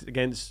raced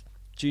against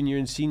junior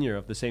and senior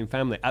of the same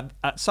family.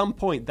 At some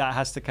point, that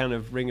has to kind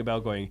of ring a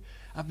bell going,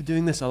 I've been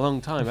doing this a long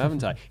time,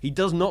 haven't I? He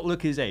does not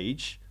look his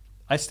age.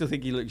 I still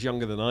think he looks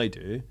younger than I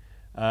do.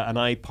 And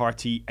I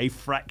party a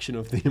fraction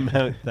of the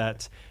amount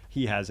that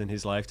he has in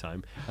his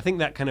lifetime. I think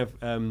that kind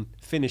of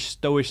Finnish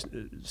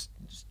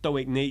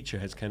stoic nature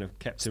has kind of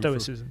kept him...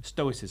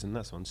 Stoicism,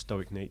 that's one,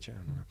 stoic nature.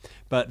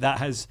 But that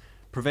has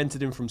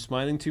prevented him from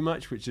smiling too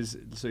much, which is...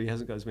 So he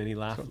hasn't got as many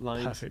laugh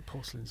lines. Perfect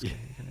porcelain skin.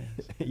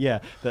 Yeah,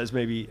 that's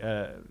maybe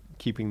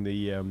keeping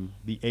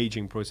the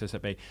aging process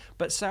at bay.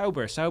 But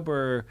Sauber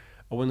are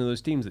one of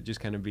those teams that just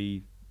kind of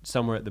be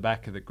somewhere at the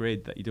back of the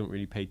grid that you don't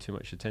really pay too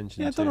much attention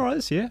to. Yeah, it's done all right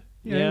this year.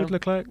 Yeah, with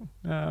Leclerc.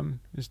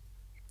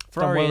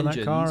 Ferrari engines.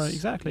 That car,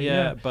 exactly.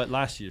 Yeah, but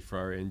last year's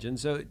Ferrari engine.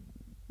 So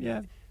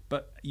yeah,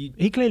 but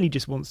he clearly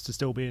just wants to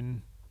still be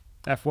in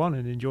F1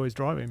 and enjoys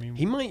driving. I mean,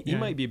 he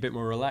might be a bit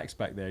more relaxed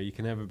back there. You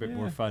can have a bit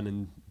more fun,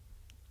 and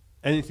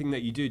anything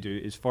that you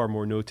do is far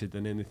more noted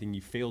than anything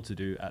you fail to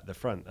do at the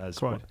front,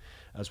 as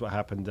what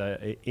happened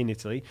in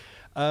Italy.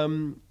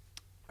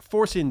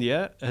 Force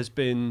India has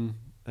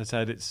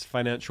had its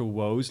financial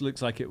woes.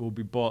 Looks like it will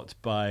be bought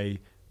by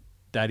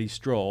Daddy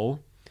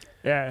Stroll.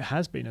 Yeah, it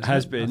has been. I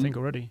think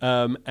already.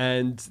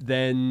 And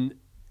then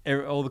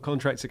all the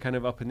contracts are kind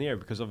of up in the air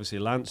because obviously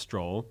Lance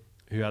Stroll,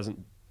 who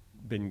hasn't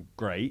been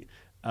great,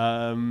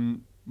 might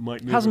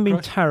move hasn't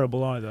across. Been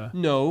terrible either.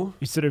 No,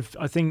 he sort of.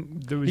 I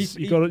think there was.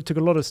 He took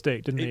a lot of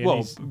stick, didn't he?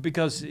 Well,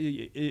 because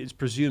it's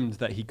presumed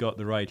that he got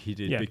the ride he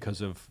did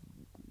because of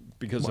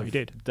he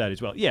did. that as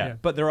well. Yeah,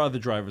 but there are other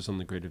drivers on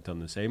the grid who've done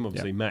the same.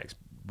 Obviously, Max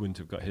wouldn't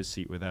have got his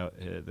seat without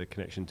the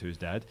connection to his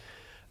dad,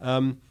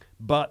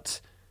 but.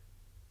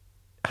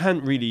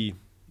 Hadn't really...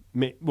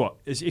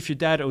 if your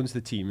dad owns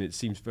the team, it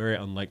seems very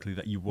unlikely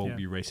that you won't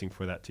be racing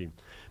for that team.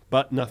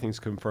 But nothing's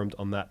confirmed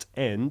on that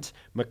end.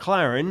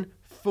 McLaren,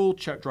 full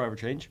driver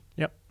change.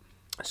 Yep.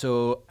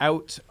 So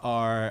out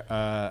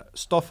are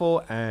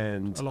Stoffel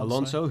and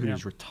Alonso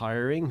who's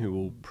retiring, who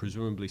will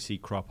presumably see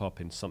crop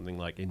up in something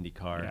like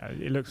IndyCar.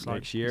 Yeah, it looks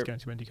like he's going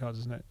to IndyCar,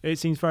 doesn't it? It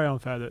seems very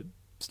unfair that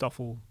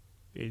Stoffel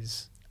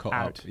is caught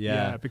out. Up.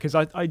 Yeah, because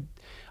I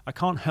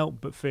can't help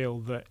but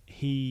feel that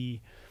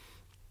he...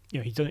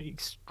 he's done it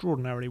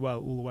extraordinarily well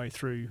all the way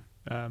through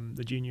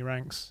the junior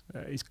ranks.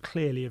 He's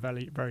clearly a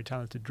very, very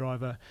talented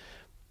driver.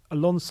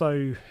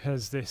 Alonso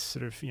has this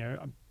sort of,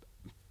 I'm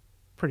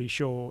pretty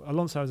sure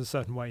Alonso has a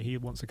certain way he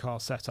wants a car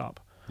set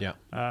up,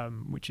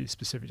 which is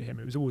specific to him.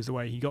 It was always the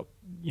way he got,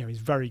 he's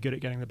very good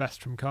at getting the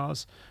best from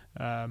cars.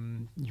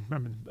 You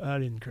remember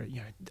early in the career,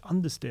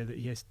 understeer that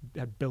he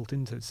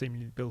had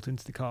seemingly built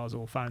into the cars,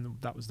 or found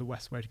that was the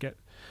best way to get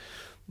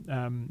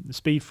the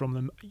speed from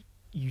them.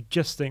 You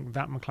just think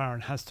that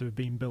McLaren has to have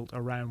been built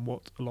around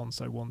what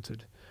Alonso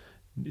wanted.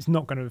 It's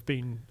not going to have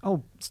been,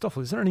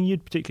 Stoffel, is there anything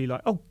you'd particularly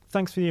like? Oh,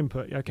 thanks for the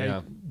input.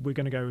 Okay, we're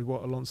going to go with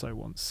what Alonso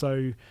wants.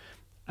 So,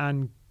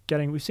 and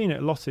we've seen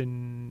it a lot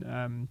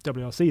in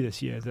WRC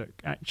this year, that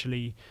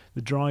actually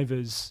the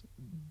drivers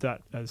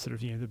that sort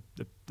of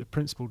the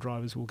principal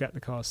drivers will get the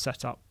cars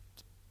set up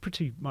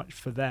pretty much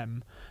for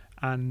them,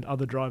 and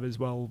other drivers,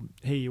 well,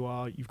 here you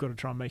are, you've got to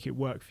try and make it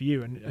work for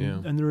you,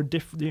 and there are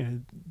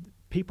different,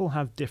 people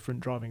have different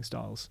driving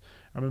styles.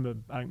 I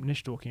remember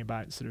Nish talking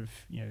about sort of,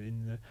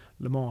 in the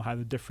Le Mans, how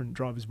the different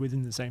drivers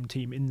within the same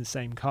team in the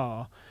same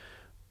car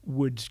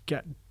would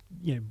get,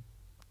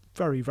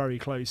 very, very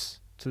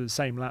close to the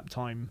same lap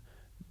time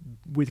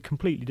with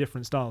completely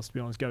different styles, to be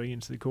honest, going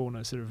into the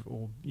corner, sort of,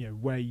 or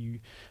where you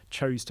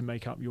chose to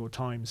make up your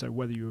time. So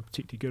whether you were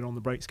particularly good on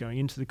the brakes going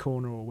into the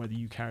corner, or whether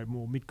you carried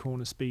more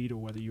mid-corner speed, or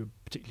whether you were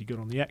particularly good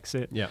on the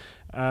exit.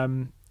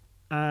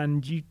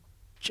 And you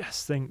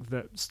just think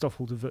that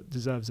Stoffel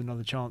deserves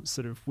another chance,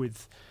 sort of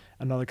with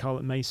another car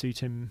that may suit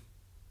him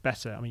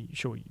better. I mean,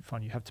 sure,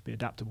 fine, you have to be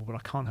adaptable, but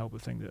I can't help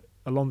but think that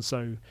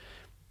Alonso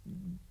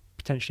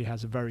potentially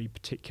has a very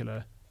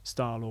particular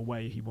style or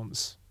way he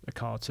wants a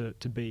car to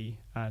be,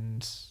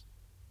 and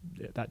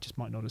that just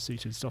might not have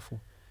suited Stoffel.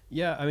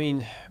 Yeah, I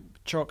mean,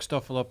 chalk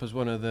Stoffel up as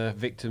one of the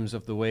victims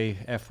of the way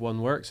F1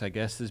 works, I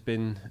guess. There's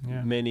been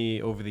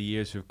many over the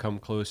years who've come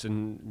close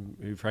and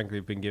who frankly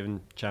have been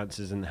given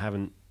chances and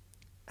haven't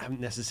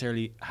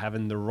necessarily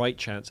having the right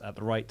chance at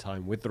the right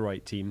time with the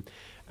right team.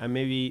 And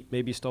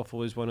maybe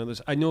Stoffel is one of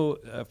those. I know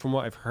from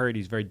what I've heard,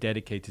 he's very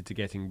dedicated to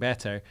getting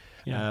better,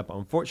 but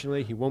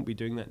unfortunately he won't be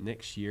doing that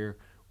next year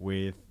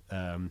with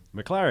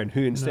McLaren,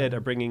 who instead are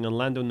bringing on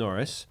Lando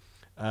Norris.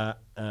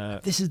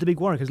 This is the big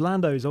worry, because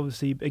Lando's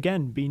obviously,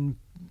 again, been,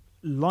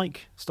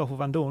 like Stoffel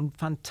Van Dorn,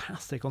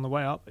 fantastic on the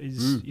way up.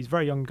 He's a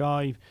very young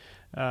guy.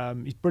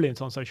 He's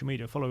brilliant on social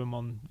media. Follow him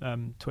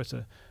on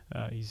Twitter.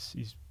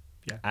 He's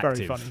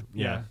very funny.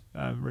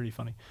 Really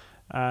funny.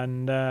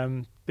 And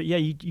but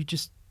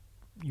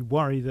you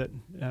worry that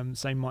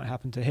same might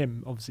happen to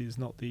him. Obviously, there's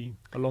not the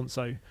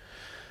Alonso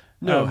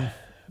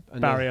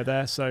barrier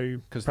there,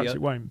 so perhaps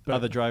it won't. But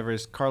other driver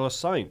is Carlos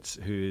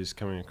Sainz, who is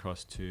coming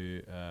across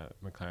to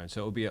McLaren.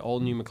 So it'll be an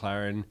all-new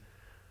McLaren.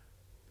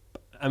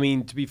 I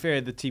mean, to be fair,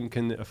 the team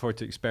can afford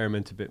to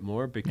experiment a bit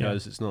more,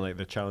 because it's not like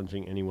they're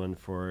challenging anyone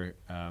for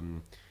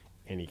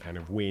any kind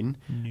of win.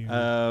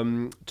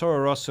 Toro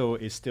Rosso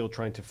is still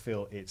trying to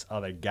fill its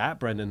other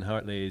gap. Brendan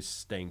Hartley is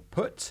staying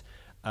put.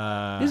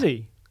 Is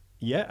he?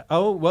 Yeah.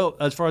 Oh, well,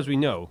 as far as we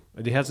know.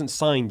 He hasn't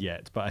signed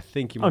yet, but I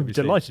think he might be. I'm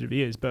delighted if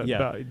he is, but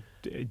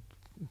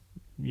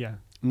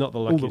not the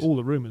luckiest. All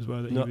the rumours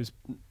were that he was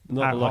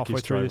not the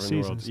luckiest driver this in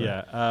the season. world. So.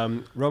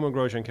 Yeah. Roman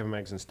Grosjean and Kevin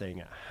Magnussen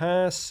staying at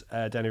Haas.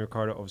 Danny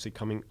Ricciardo obviously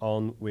coming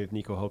on with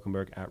Nico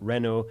Hülkenberg at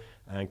Renault,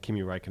 and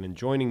Kimi Räikkönen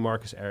joining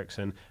Marcus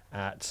Ericsson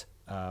at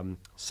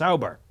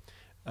Sauber,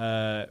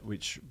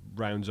 which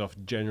rounds off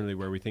generally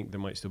where we think there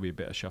might still be a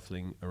bit of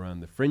shuffling around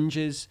the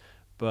fringes.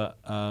 But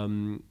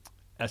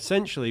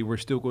essentially, we're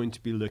still going to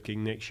be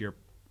looking next year,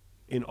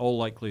 in all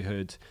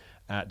likelihood,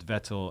 at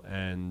Vettel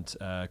and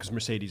because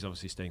Mercedes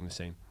obviously staying the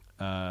same.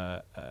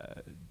 We're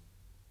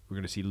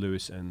going to see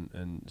Lewis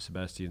and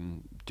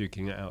Sebastian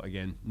duking it out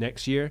again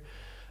next year.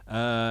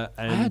 And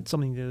I had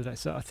something the other day.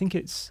 So I think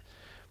it's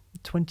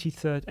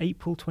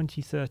April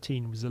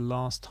 2013 was the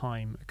last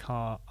time a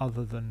car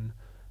other than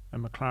a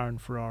McLaren,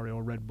 Ferrari,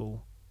 or Red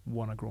Bull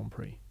won a Grand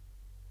Prix.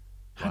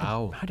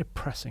 Wow. How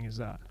depressing is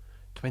that?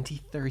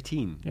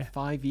 2013. Yeah.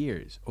 5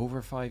 years.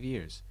 Over 5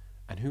 years.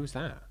 And who was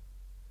that?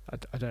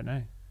 I don't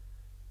know.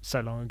 So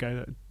long ago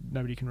that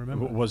nobody can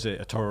remember. Was it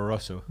a Toro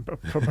Rosso?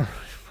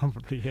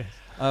 Probably, yes.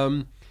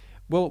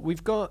 Well,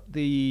 we've got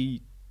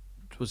the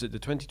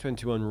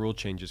 2021 rule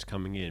changes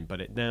coming in,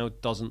 but it now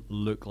doesn't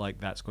look like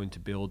that's going to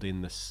build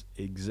in this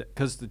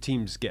because the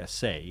teams get a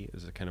say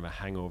as a kind of a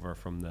hangover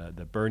from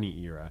the Bernie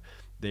era.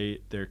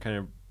 They're kind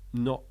of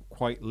not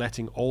quite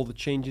letting all the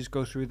changes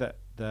go through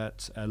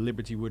that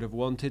Liberty would have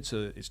wanted,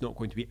 so it's not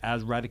going to be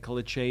as radical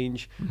a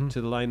change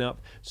to the lineup.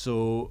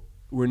 So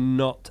we're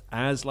not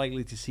as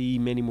likely to see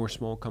many more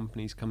small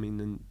companies come in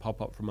and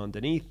pop up from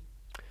underneath.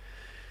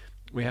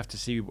 We have to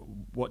see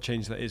what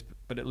change that is,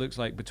 but it looks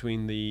like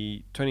between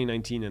the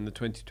 2019 and the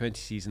 2020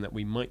 season that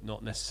we might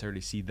not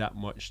necessarily see that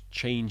much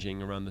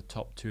changing around the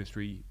top 2 or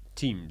 3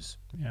 teams.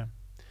 Yeah,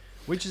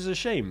 which is a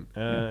shame,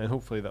 and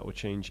hopefully that will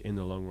change in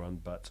the long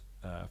run. But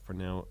for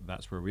now,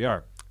 that's where we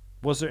are.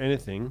 Was there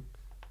anything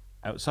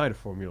outside of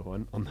Formula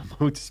One on the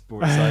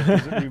motorsport side?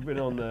 Because we've been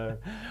on the...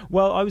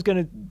 Well, I was going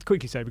to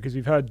quickly say, because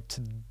we've heard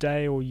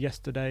today or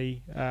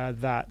yesterday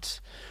that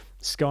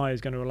Sky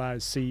is going to allow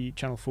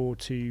Channel 4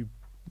 to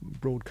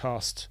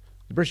broadcast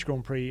the British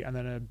Grand Prix and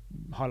then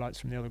highlights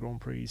from the other Grand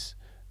Prix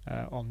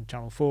on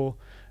Channel 4,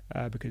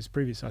 because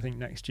previously, I think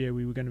next year,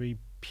 we were going to be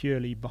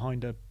purely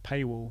behind a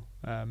paywall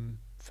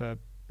for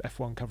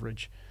F1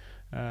 coverage,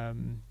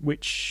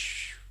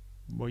 which...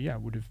 well, yeah,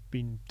 would have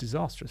been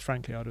disastrous,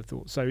 frankly, I'd have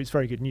thought. So it's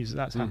very good news that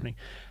that's happening.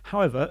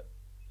 However,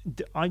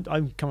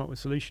 I've come up with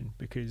a solution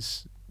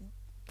because,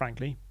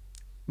 frankly,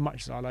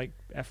 much as I like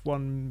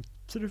F1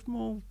 sort of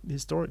more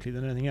historically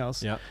than anything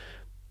else,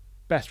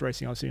 best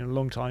racing I've seen in a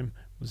long time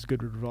was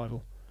Goodwood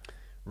Revival.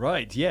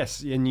 Right,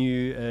 yes, and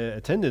you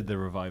attended the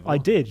revival. I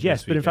did,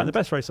 yes, but in fact the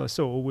best race I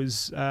saw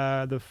was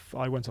I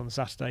went on the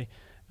Saturday,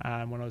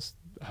 And when I was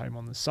home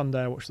on the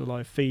Sunday, I watched the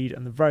live feed,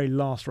 and the very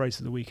last race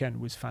of the weekend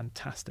was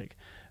fantastic.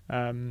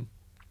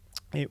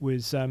 It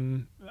was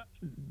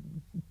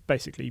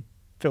basically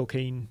Phil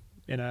Keane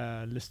in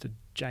a listed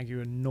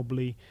Jaguar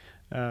Knobbly.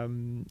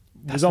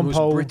 That's the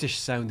most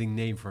British-sounding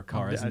name for a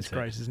car, isn't it? That's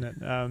great, isn't it?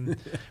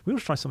 We ought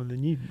to try some of the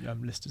new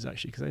listers,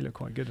 actually, because they look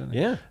quite good, don't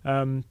they? Yeah.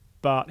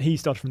 But he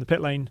started from the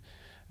pit lane.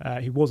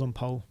 He was on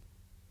pole,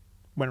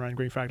 went around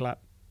green flag lap,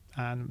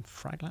 and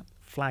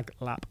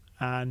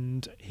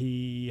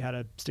he had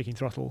a sticking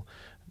throttle,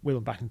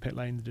 wheeled back in the pit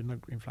lane, did another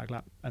green flag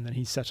lap, and then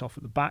he set off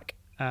at the back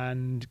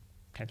and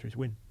came through to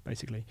win,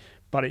 basically.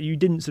 But you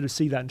didn't sort of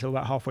see that until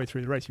about halfway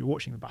through the race. You were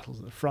watching the battles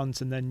at the front,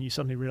 and then you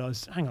suddenly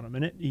realised, hang on a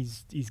minute,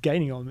 he's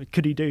gaining on me.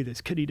 Could he do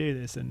this?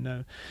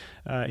 And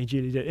he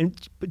duly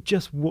did. But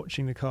just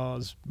watching the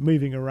cars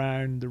moving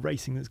around, the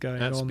racing that's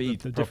going at on, speed,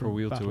 the proper different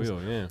wheel battles. to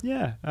wheel,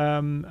 yeah.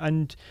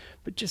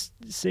 But just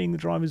seeing the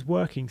drivers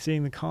working,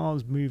 seeing the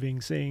cars moving,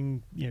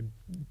 seeing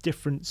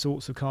different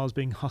sorts of cars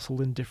being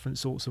hustled in different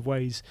sorts of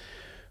ways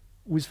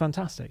was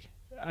fantastic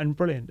and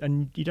brilliant.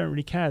 And you don't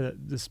really care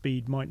that the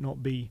speed might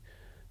not be,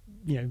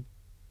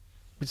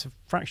 it's a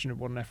fraction of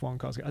what an F1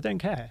 car's get. I don't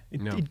care.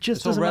 It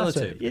just doesn't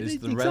matter.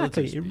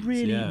 Exactly. It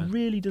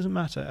really doesn't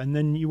matter. And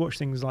then you watch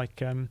things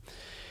like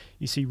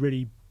you see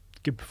really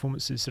good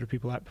performances, sort of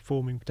people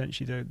outperforming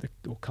potentially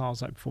or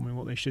cars outperforming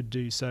what they should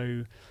do.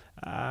 So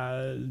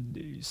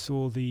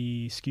saw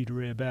the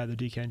Scuderia Bear, the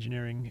DK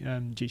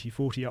Engineering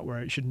GT40 up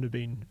where it shouldn't have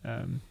been.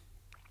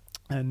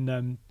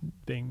 And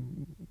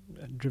being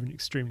driven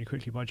extremely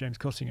quickly by James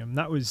Cottingham.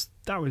 That was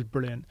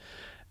brilliant.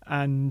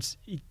 And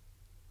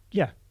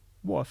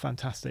what a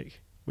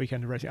fantastic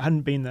weekend of racing. I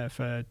hadn't been there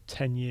for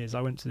 10 years.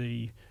 I went to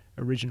the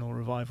original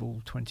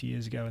revival 20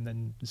 years ago, and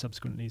then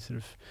subsequently sort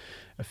of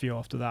a few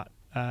after that.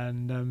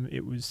 And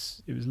it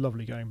was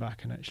lovely going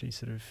back and actually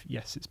sort of,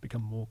 yes, it's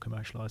become more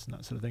commercialised and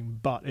that sort of thing,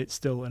 but it's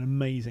still an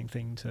amazing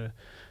thing to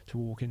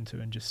walk into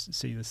and just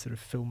see this sort of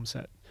film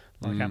set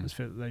like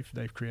atmosphere that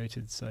they've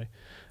created. So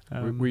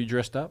were you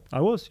dressed up?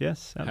 I was,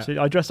 yes,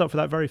 absolutely. I dressed up for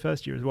that very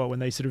first year as well when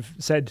they sort of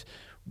said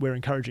we're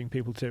encouraging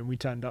people to, and we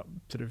turned up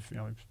sort of,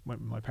 I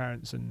went with my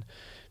parents, and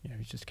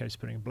it's just a case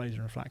of putting a blazer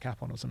and a flat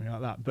cap on or something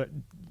like that. But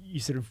you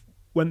sort of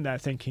went there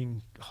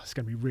thinking, it's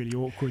going to be really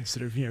awkward,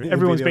 sort of,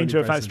 everyone's been to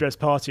a fancy dress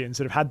party and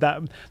sort of had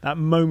that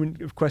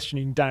moment of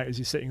questioning doubt as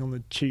you're sitting on the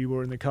tube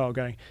or in the car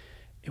going,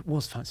 it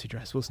was fancy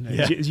dress, wasn't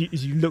it? Yeah.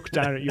 As you look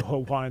down at your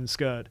Hawaiian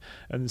skirt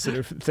and sort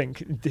of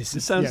think, this is...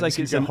 It sounds like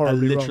it's a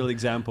literal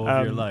example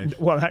of your life.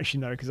 Well,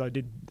 actually, no, because I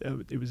did...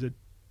 it was a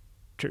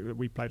trick that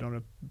we played on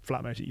a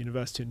flatmate at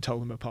university and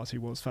told them a party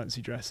was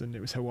fancy dress and it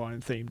was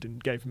Hawaiian themed,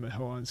 and gave him a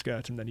Hawaiian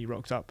skirt, and then he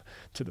rocked up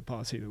to the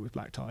party that was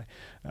black tie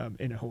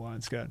in a Hawaiian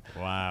skirt.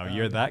 Wow,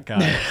 you're that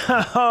guy.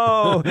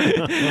 Oh!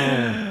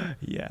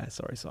 Yeah,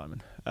 sorry,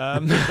 Simon.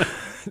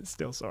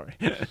 Still sorry.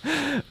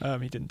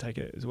 He didn't take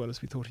it as well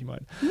as we thought he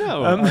might.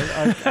 No,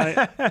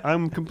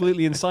 I'm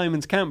completely in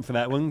Simon's camp for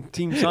that one.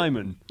 Team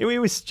Simon. We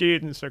were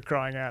students, for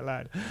crying out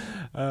loud.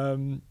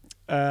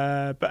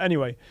 But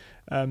anyway,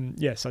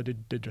 yes, I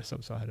did dress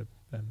up, so I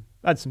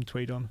had some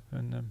tweed on,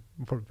 and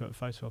we'll probably put a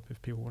photo up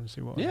if people want to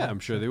see what. Yeah, I'm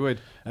sure they would.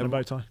 And a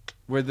bow tie.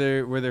 Were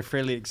there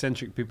fairly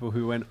eccentric people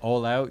who went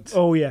all out?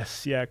 Oh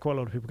yes, yeah, quite a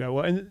lot of people go.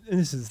 Well, and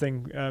this is the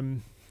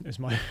thing. It's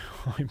my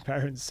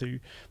parents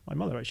my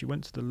mother actually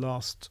went to the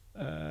last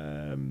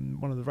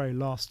one of the very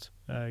last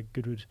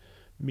Goodwood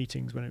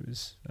meetings when it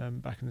was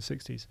back in the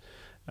 60s,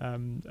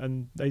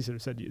 and they sort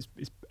of said it's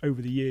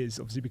over the years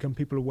obviously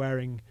people are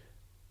wearing.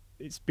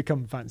 It's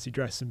become fancy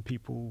dress, and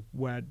people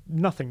wear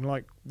nothing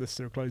like the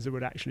sort of clothes that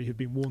would actually have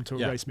been worn to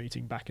a race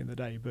meeting back in the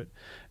day. But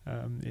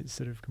it's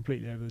sort of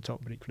completely over the top.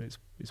 But equally,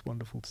 it's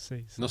wonderful to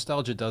see. So.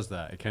 Nostalgia does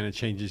that. It kind of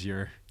changes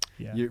your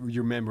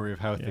memory of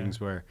how things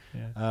were.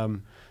 Yeah.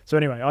 So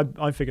anyway,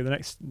 I figure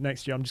the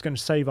next year I'm just going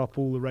to save up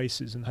all the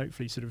races and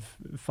hopefully sort of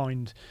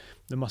find.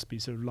 There must be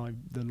sort of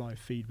the live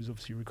feed was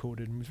obviously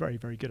recorded and was very,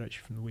 very good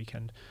actually from the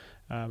weekend.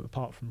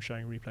 Apart from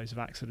showing replays of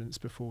accidents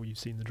before you've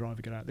seen the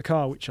driver get out of the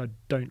car, which I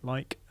don't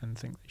like and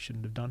think they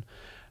shouldn't have done.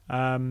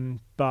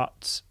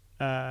 But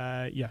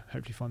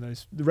hopefully find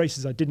those. The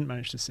races I didn't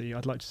manage to see,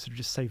 I'd like to sort of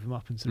just save them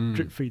up and sort of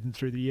drip feed them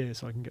through the year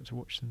so I can get to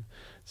watch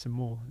some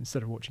more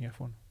instead of watching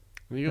F1.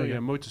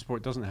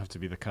 Motorsport doesn't have to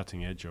be the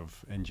cutting edge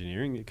of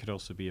engineering. It could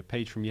also be a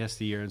page from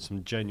yesteryear and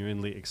some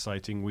genuinely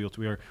exciting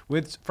wheel-to-wheel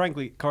with,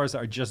 frankly, cars that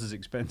are just as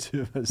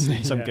expensive as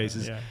in some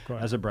cases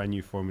as a brand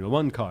new Formula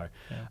One car.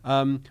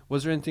 Yeah.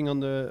 Was there anything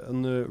on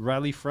the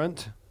rally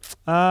front?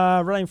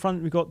 Rally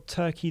front, we've got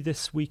Turkey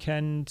this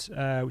weekend,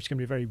 which is going to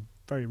be a very,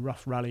 very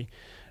rough rally.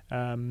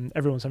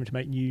 Everyone's having to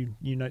make new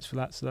notes for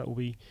that, so that will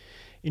be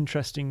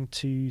interesting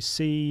to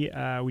see.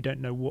 We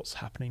don't know what's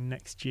happening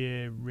next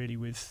year really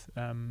with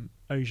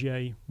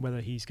Ogier,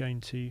 whether he's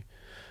going to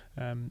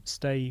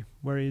stay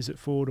where he is at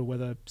Ford or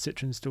whether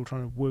Citroen's still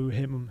trying to woo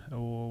him,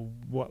 or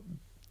what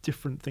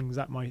different things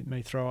that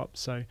may throw up.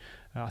 So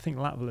I think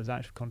Latval is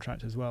out of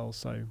contract as well,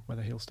 so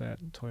whether he'll stay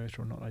at Toyota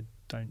or not I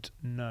don't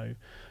know.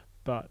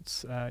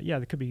 But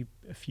there could be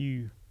a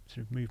few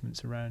sort of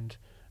movements around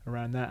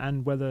around that,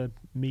 and whether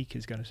Meek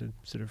is going to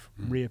sort of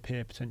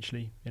reappear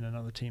potentially in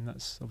another team.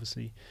 That's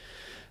obviously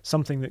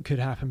something that could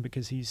happen,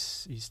 because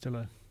he's still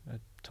a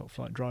top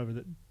flight driver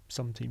that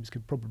some teams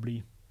could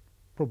probably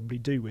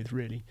do with,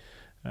 really.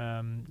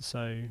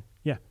 So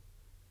yeah,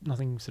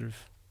 nothing sort of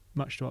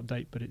much to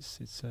update, but it's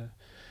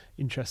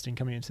interesting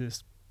coming into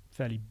this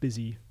fairly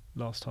busy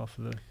last half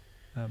of the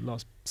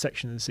last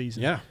section of the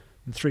season. Yeah,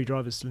 and 3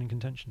 drivers still in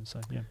contention.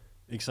 So yeah,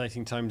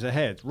 exciting times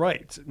ahead.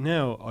 Right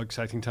now,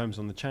 exciting times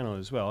on the channel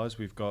as well, as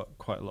we've got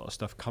quite a lot of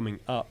stuff coming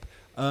up.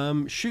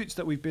 Shoots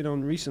that we've been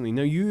on recently.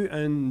 Now, you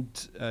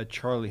and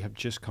Charlie have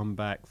just come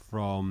back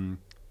from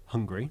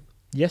Hungary.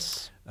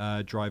 Yes.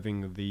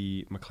 Driving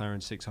the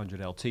McLaren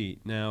 600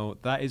 LT. Now,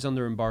 that is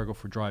under embargo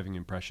for driving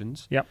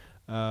impressions. Yep.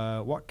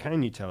 What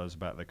can you tell us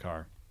about the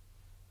car?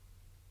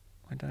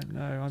 I don't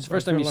know. It's the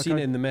first time you've seen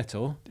it in the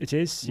metal. It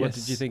is, What yes.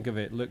 did you think of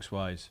it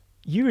looks-wise?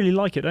 You really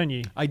like it, don't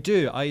you? I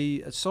do.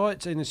 I saw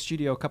it in a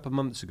studio a couple of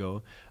months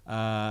ago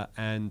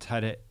and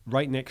had it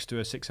right next to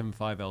a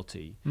 675 LT.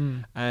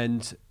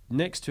 And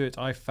next to it,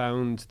 I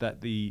found that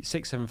the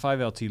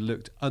 675 LT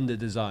looked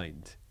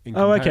under-designed.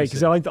 Oh, okay,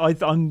 because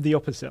I'm the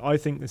opposite. I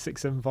think the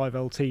 675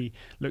 LT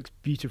looks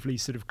beautifully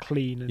sort of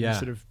clean and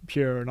sort of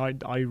pure,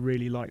 and I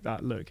really like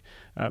that look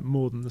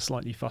more than the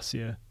slightly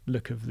fussier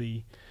look of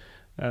the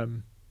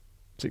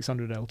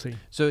 600 LT.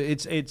 So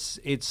it's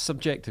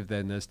subjective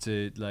then, as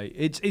to like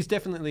it's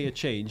definitely a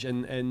change,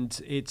 and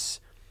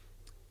it's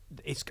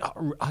got,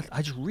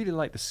 I just really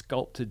like the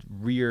sculpted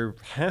rear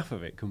half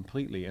of it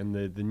completely, and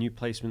the new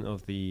placement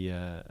of the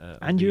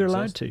and you're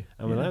allowed to.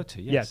 I'm allowed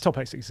to. Yes. Yeah, top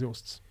X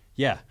exhausts.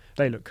 Yeah,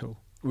 they look cool.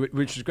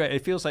 Which is great.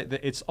 It feels like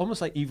it's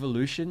almost like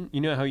evolution.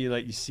 You know how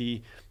you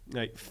see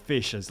like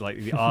fish as like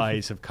the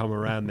eyes have come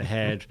around the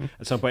head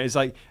at some point. It's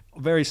like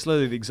very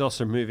slowly the exhausts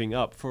are moving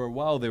up. For a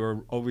while they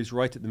were always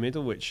right at the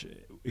middle, which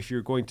if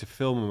you're going to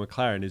film a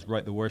McLaren is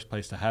right the worst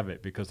place to have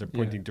it, because they're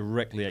pointing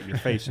directly at your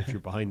face if you're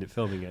behind it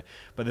filming it.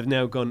 But they've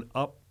now gone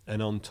up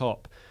and on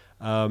top.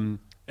 I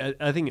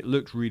think it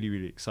looked really,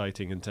 really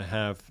exciting, and to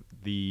have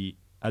the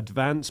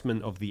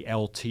advancement of the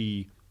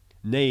LT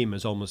name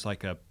as almost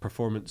like a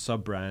performance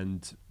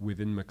sub-brand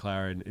within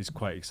McLaren is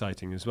quite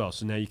exciting as well.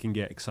 So now you can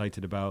get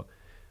excited about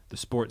the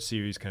sports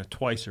series kind of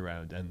twice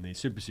around and the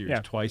super series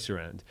twice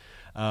around.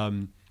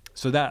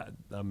 So that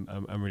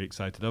I'm really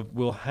excited of.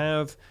 We'll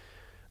have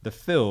the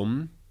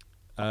film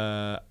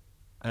and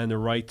a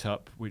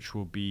write-up, which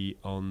will be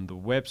on the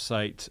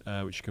website,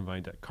 which you can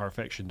find at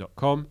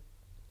carfection.com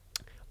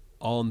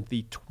on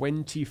the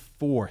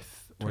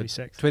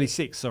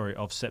 26th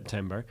of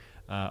September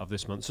of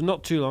this month. So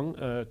not too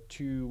long,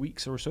 2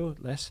 weeks or so,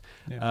 less,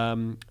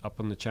 up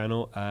on the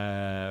channel.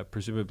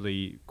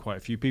 Presumably quite a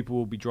few people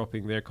will be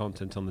dropping their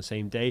content on the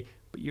same day,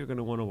 but you're going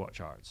to want to watch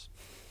ours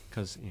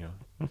because,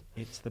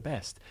 it's the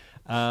best.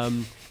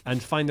 And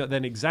find out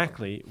then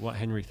exactly what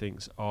Henry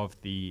thinks of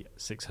the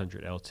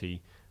 600 LT.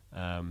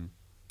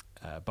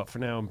 But for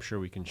now, I'm sure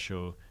we can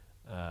show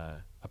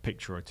a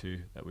picture or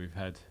two that we've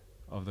had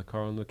of the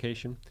car on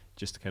location,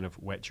 just to kind of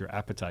whet your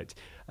appetite.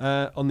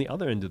 On the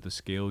other end of the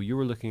scale, you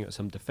were looking at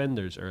some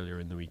Defenders earlier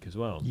in the week as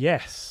well.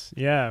 Yes,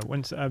 yeah.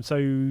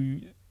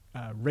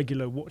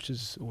 Regular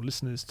watchers or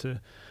listeners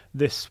to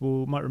this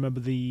might remember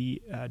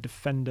the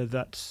Defender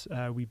that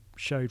we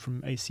showed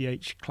from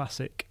ACH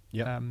Classic,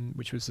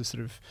 which was a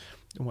sort of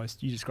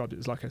almost, you described it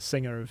as like a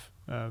Singer of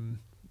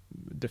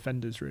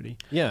Defenders, really.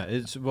 Yeah,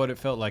 it's what it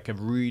felt like, a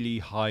really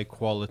high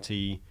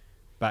quality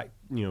back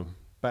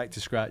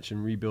to scratch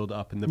and rebuild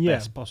up in the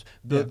best possible.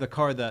 The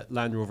car that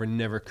Land Rover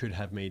never could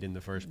have made in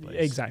the first place.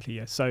 Exactly,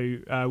 yeah. So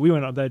we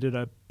went up there, did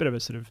a bit of a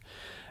sort of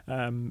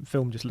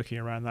film just looking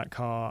around that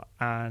car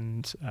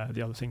and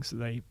the other things that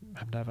they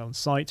happen to have on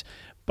site.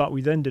 But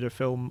we then did a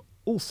film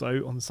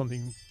also on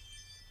something...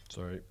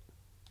 Sorry.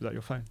 Is that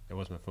your phone? It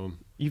was my phone.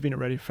 You've been at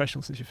Radio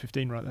Professional since you're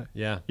 15, right there?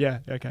 Yeah. Yeah,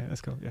 okay, that's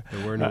cool, yeah.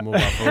 There were no mobile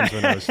phones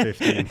when I was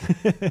 15.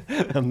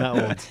 I'm that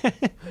old.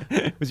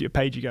 Was your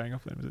pager going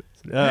off then, was it?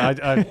 I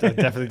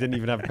definitely didn't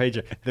even have a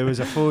pager. There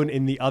was a phone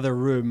in the other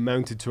room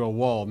mounted to a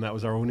wall, and that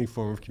was our only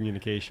form of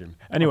communication,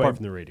 anyway, apart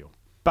from the radio.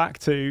 Back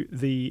to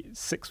the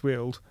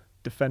 6-wheeled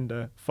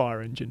Defender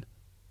fire engine.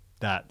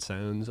 That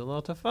sounds a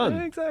lot of fun.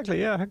 Yeah, exactly,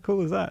 yeah, how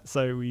cool is that?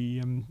 So we,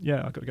 I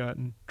got to go out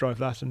and drive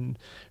that, and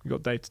we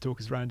got Dave to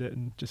talk us around it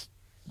and just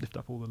lift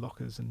up all the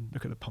lockers and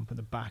look at the pump in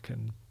the back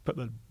and put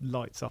the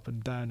lights up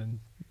and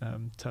down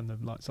and turn the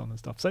lights on and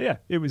stuff. So yeah,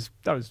 that was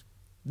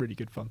really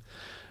good fun.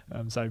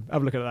 So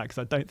have a look at that, because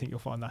I don't think you'll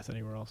find that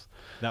anywhere else.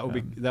 That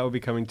will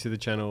be coming to the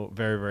channel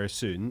very, very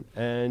soon.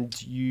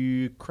 And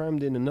you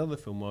crammed in another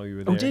film while you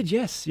were there. Oh, did,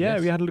 yes. Yeah,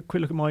 we had a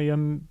quick look at my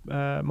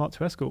Mark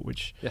II Escort,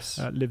 which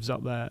lives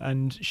up there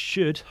and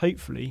should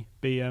hopefully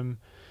be...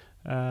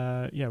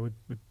 we've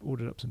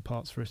ordered up some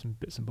parts for some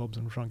bits and bobs,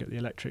 and we'll try and get the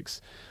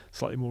electrics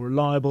slightly more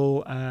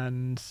reliable.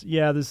 And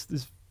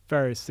there's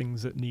various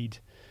things that need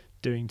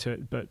doing to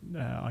it, but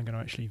I'm going to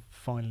actually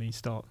finally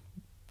start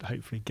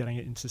hopefully getting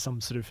it into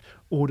some sort of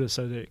order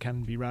so that it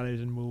can be rallied,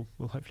 and we'll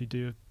hopefully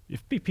do,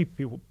 if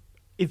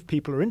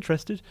people are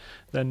interested,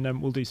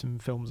 then we'll do some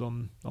films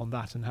on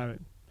that and how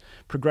it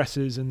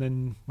progresses, and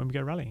then when we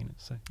go rallying.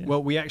 So yeah.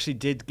 Well, we actually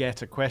did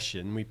get a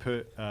question. We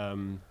put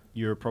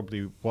you're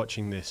probably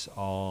watching this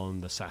on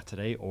the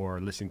Saturday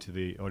or listening to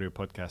the audio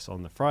podcast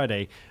on the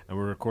Friday, and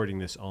we're recording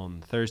this on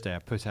Thursday. I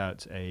put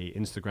out a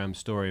Instagram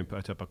story and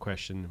put up a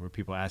question where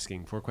people are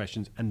asking for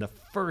questions, and the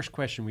first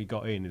question we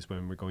got in is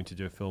when we're going to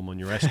do a film on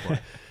your Escort.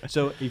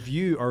 So if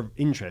you are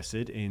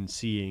interested in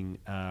seeing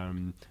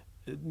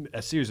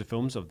a series of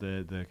films of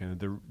the kind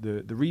of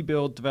the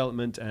rebuild,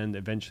 development, and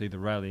eventually the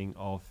rallying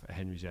of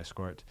Henry's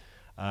Escort,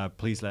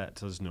 please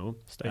let us know.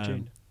 Stay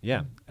tuned.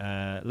 Yeah,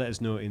 let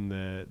us know in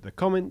the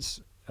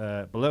comments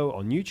below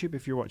on YouTube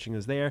if you're watching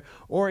us there,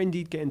 or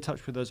indeed get in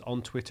touch with us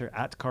on Twitter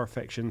at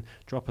Carfection.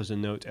 Drop us a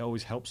note. It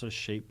always helps us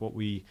shape what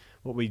we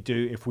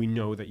do if we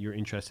know that you're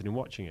interested in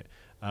watching it.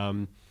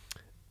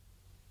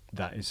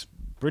 That is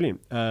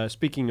brilliant.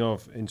 Speaking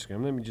of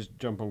Instagram, let me just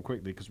jump on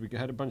quickly because we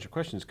had a bunch of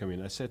questions come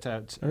in. I set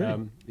out,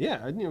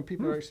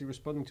 people are actually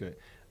responding to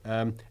it.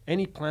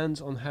 Any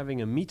plans on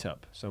having a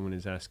meetup? Someone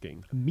is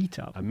asking. A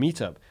meetup? A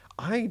meetup.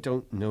 I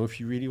don't know if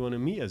you really want to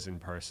meet us in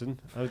person.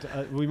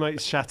 We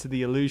might shatter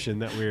the illusion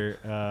that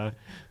we're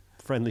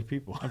friendly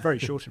people. I'm very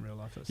short in real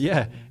life.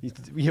 Yeah,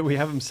 we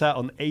have them sat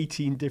on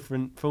 18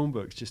 different phone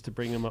books just to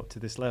bring them up to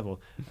this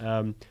level.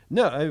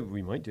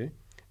 We might do.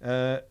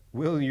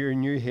 Will your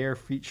new hair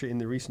feature in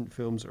the recent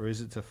films, or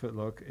is it a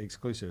Footlock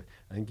exclusive?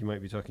 I think you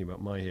might be talking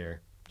about my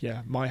hair.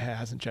 Yeah, my hair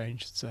hasn't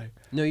changed, so...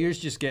 No, yours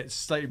just gets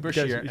slightly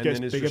bushier and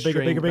then it's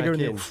bigger, back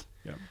in.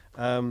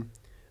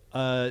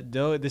 Yeah.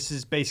 No, this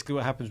is basically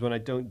what happens when I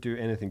don't do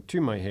anything to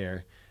my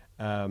hair.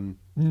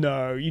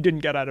 No, you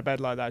didn't get out of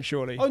bed like that,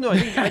 surely. Oh, no, I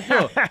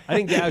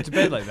didn't get out of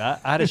bed like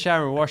that. I had a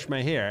shower and washed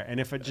my hair, and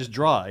if it just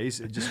dries,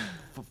 it just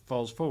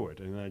falls forward,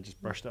 and I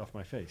just brushed it off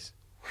my face.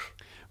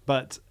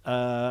 But...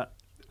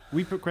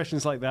 we put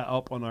questions like that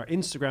up on our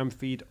Instagram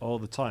feed all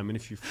the time. And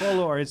if you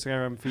follow our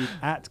Instagram feed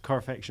at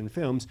Carfection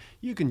Films,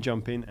 you can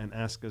jump in and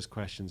ask us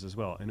questions as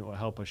well. And it will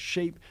help us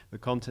shape the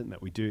content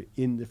that we do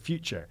in the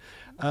future.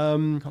 I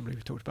can't believe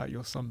we talked about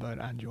your sunburn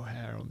and your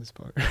hair on this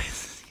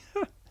podcast.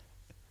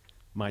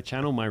 My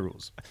channel, my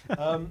rules.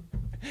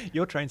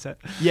 Your train set.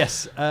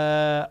 Yes.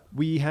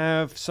 We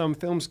have some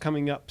films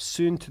coming up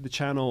soon to the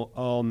channel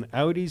on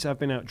Audis. I've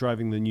been out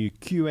driving the new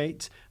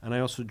Q8, and I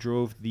also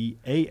drove the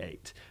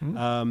A8.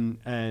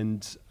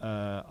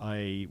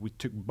 We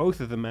took both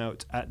of them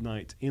out at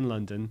night in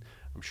London.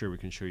 I'm sure we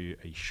can show you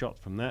a shot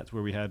from that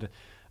where we had...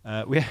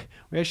 we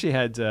actually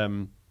had...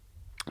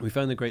 we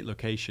found a great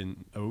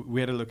location. We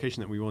had a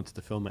location that we wanted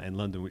to film at in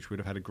London, which would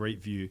have had a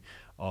great view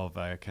of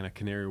kind of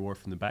Canary Wharf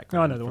from the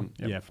background. Oh, another one.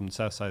 Yep. Yeah, from the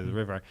south side of the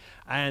river.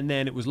 And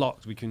then it was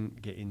locked. We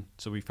couldn't get in.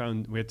 So we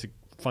had to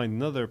find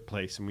another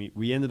place, and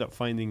we ended up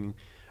finding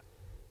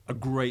a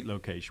great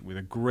location with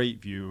a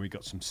great view, and we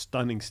got some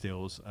stunning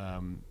stills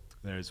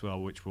there as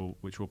well, which we'll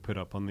put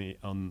up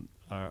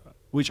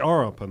which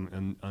are up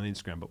on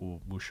Instagram, but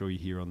we'll show you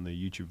here on the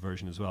YouTube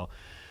version as well.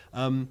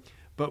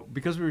 But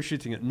because we were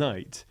shooting at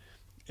night,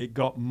 it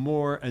got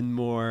more and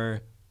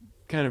more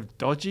kind of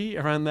dodgy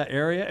around that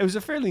area. It was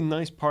a fairly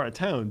nice part of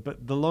town,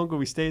 but the longer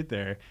we stayed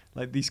there,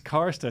 like these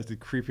cars started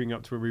creeping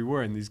up to where we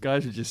were, and these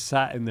guys were just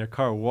sat in their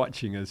car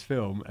watching us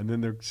film, and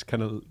then they're just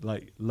kind of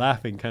like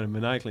laughing kind of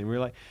maniacally. And we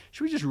were like,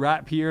 should we just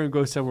wrap here and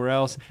go somewhere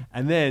else?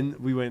 And then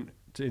we went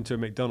into a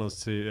McDonald's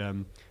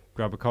to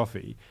grab a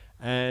coffee,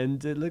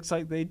 and it looks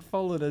like they'd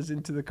followed us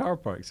into the car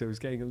park, so it was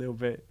getting a little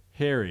bit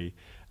hairy.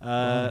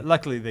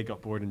 Luckily, they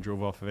got bored and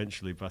drove off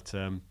eventually, but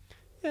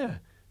yeah.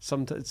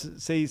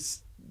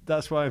 Sometimes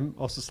that's why I'm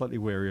also slightly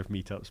wary of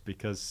meetups,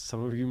 because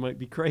some of you might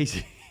be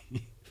crazy. I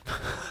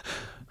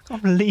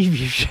can't believe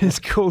you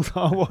just called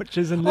our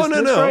watchers and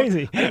listeners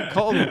crazy. I didn't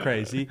call them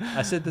crazy.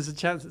 I said there's a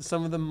chance that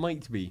some of them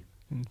might be.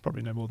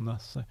 Probably no more than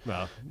us. So.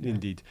 Well,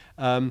 indeed.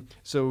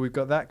 So we've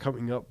got that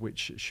coming up,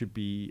 which should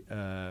be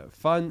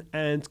fun.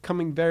 And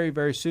coming very,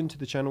 very soon to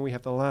the channel, we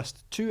have the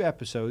last 2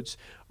 episodes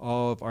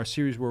of our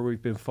series where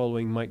we've been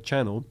following Mike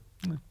Channel.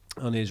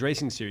 On his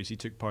racing series. He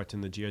took part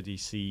in the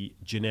GRDC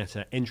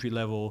Ginetta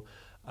entry-level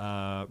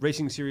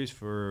racing series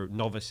for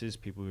novices,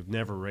 people who've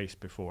never raced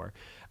before.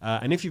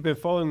 And if you've been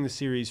following the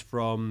series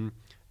from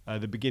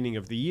the beginning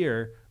of the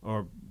year,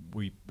 or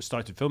we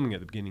started filming at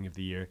the beginning of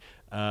the year,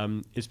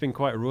 it's been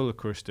quite a roller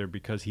coaster,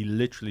 because he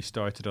literally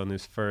started on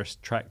his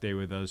first track day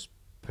with us,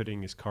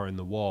 putting his car in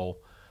the wall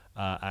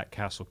at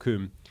Castle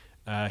Combe.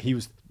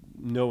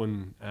 No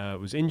one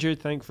was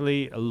injured,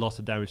 thankfully. A lot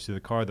of damage to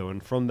the car, though.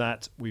 And from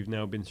that, we've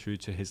now been through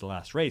to his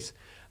last race.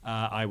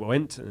 I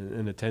went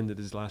and attended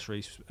his last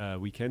race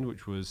weekend,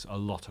 which was a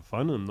lot of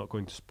fun. I'm not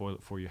going to spoil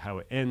it for you how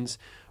it ends,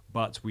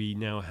 but we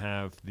now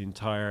have the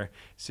entire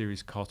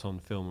series caught on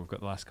film. We've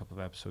got the last couple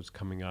of episodes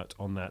coming out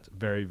on that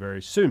very,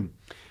 very soon.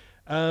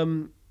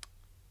 Were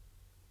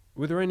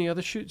there any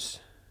other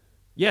shoots?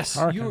 Yes,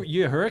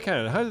 you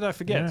Hurricane. How did I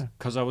forget?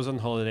 Because I was on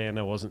holiday and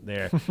I wasn't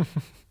there.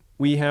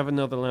 We have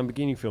another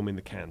Lamborghini film in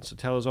the can, so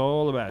tell us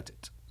all about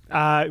it.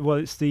 Well,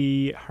 it's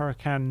the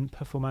Huracan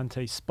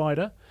Performante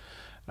Spider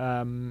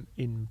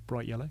in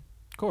bright yellow.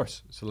 Of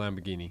course, it's a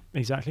Lamborghini.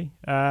 Exactly.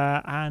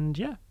 And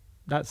yeah,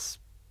 that's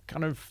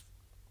kind of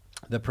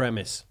The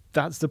premise.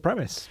 That's the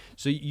premise.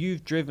 So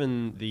you've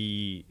driven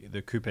the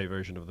coupe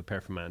version of the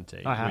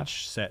Performante, I have.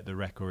 which set the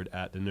record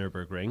at the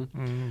Nürburgring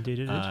Indeed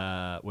it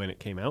did. when it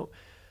came out.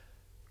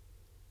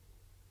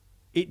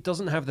 It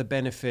doesn't have the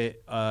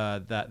benefit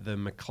that the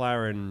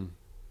McLaren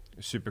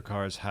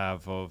supercars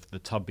have of the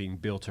tub being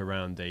built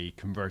around a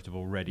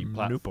convertible ready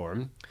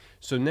platform.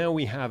 So now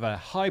we have a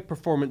high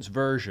performance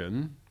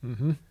version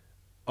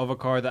of a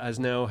car that has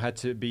now had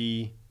to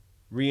be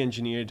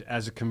re-engineered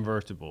as a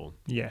convertible.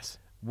 Yes.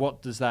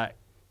 What does that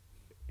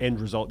end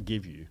result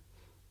give you?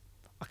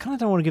 I kind of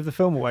don't want to give the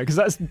film away because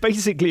that's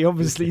basically,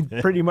 obviously,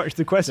 pretty much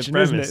the question,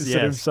 premise, isn't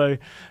it? yes. So,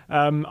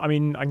 I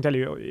mean, I can tell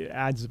you, it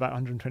adds about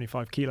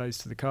 125 kilos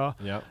to the car.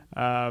 Yeah.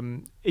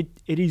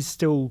 It is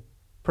still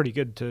pretty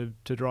good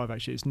to drive.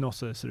 Actually, it's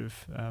not a sort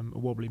of a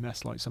wobbly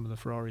mess like some of the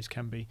Ferraris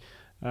can be,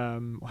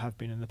 or have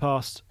been in the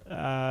past.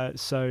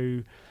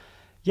 So,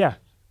 yeah,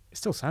 it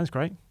still sounds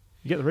great.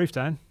 You get the roof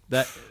down.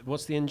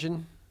 What's the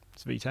engine?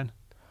 It's V10.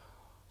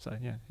 So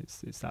yeah,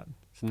 it's that.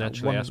 It's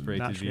naturally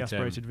aspirated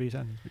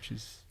V10, which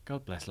is,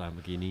 God bless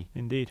Lamborghini.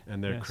 Indeed.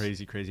 And their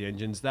crazy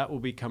engines. That will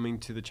be coming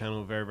to the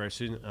channel very, very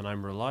soon, and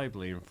I'm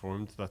reliably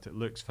informed that it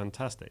looks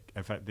fantastic.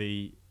 In fact,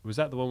 was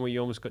that the one where you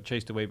almost got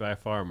chased away by a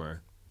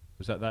farmer?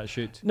 Was that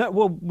shoot? No,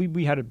 well,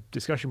 we had a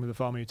discussion with a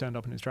farmer who turned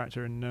up in his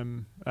tractor,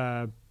 and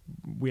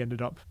we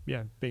ended up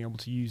being able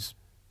to use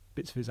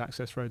bits of his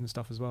access road and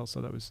stuff as well. So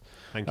that was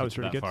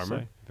really good. Farmer.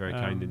 So, very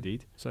kind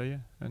indeed. So yeah,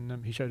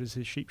 and he showed us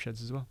his sheep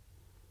sheds as well.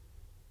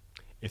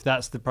 If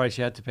that's the price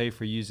you had to pay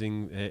for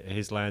using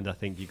his land, I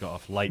think you got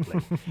off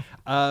lightly.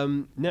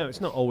 No, it's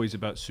not always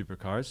about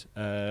supercars.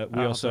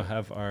 We also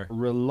have our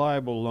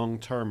reliable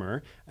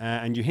long-termer,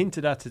 and you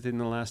hinted at it in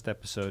the last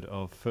episode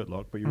of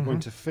Footlock, but you're going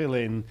to fill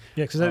in.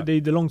 Yeah, because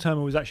the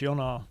long-termer was actually on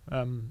our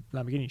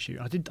Lamborghini shoot.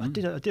 I did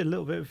a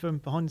little bit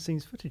of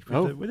behind-the-scenes footage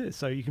with it,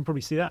 so you can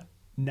probably see that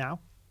now.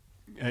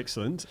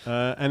 Excellent,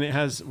 and it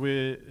has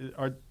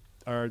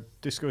Our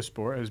Disco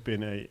Sport has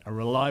been a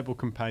reliable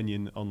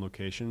companion on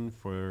location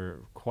for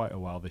quite a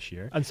while this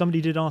year. And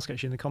somebody did ask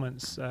actually in the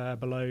comments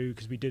below,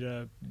 because we did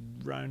a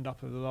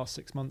roundup of the last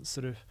 6 months,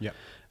 sort of,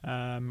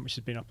 which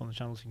has been up on the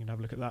channel, so you can have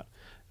a look at that.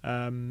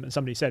 And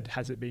somebody said,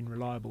 has it been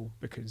reliable?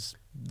 Because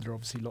there are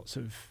obviously lots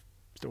of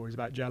stories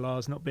about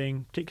JLRs not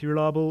being particularly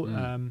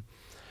reliable.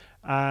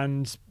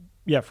 And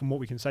yeah, from what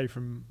we can say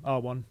from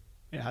R1,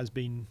 it has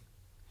been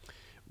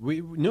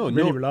really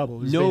reliable.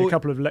 There's been a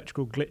couple of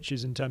electrical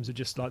glitches in terms of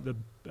just like the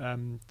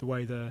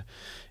way the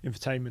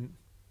infotainment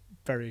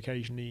very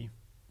occasionally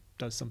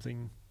does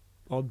something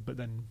odd, but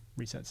then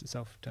resets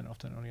itself, turn it off,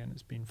 turn it on again.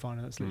 It's been fine,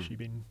 and that's literally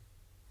been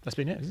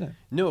it, isn't it?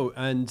 No,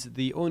 and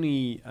the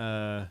only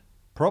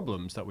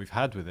problems that we've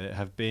had with it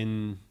have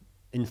been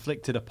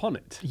inflicted upon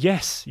it.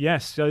 Yes.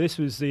 So this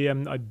was the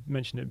I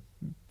mentioned it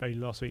very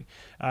last week.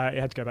 It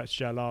had to go back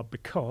to JLR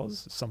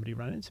because somebody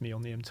ran into me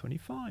on the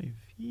M25.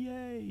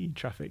 Yay!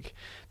 Traffic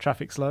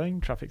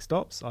slowing, traffic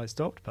stops. I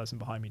stopped. Person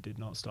behind me did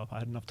not stop. I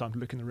had enough time to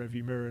look in the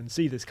rearview mirror and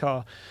see this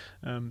car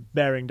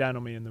bearing down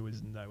on me, and there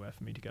was nowhere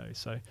for me to go.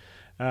 So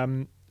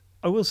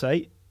I will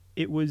say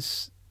it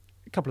was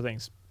a couple of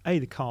things.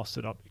 The car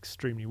stood up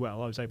extremely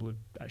well. I was able to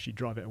actually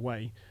drive it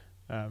away.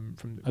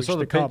 I saw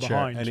the car picture,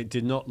 behind, and it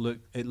did not look.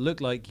 It looked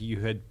like you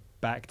had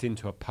backed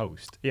into a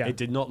post. Yeah. It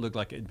did not look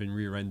like it had been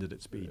rear-ended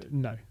at speed.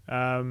 No.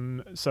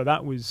 So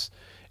that was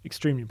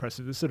extremely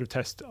impressive. The sort of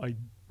test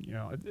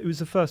it was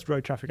the first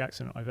road traffic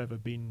accident I've ever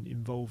been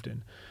involved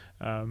in,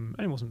 and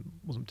it wasn't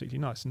particularly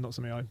nice, and not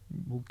something I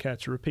will care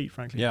to repeat,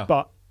 frankly. Yeah.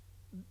 But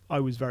I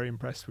was very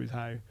impressed with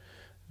how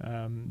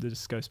the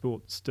Disco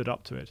Sport stood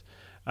up to it.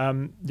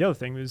 The other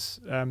thing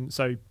was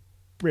so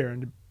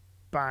rear-ended,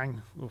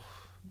 bang. Oof.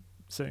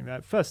 Sitting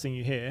there, first thing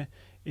you hear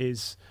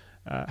is,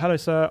 hello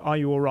sir, are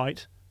you all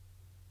right?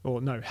 Or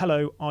no,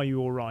 hello, are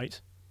you all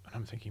right? And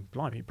I'm thinking,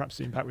 blimey, perhaps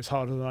the impact was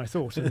harder than I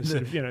thought. And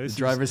sort of, the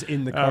driver's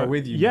in the car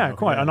with you. Yeah, now.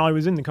 quite. Yeah. And I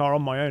was in the car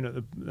on my own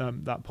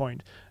at that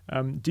point.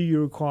 Do you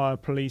require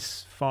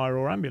police, fire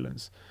or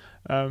ambulance?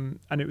 And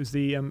it was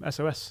the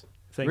SOS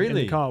thing in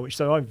the car,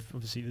 which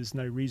obviously there's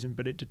no reason,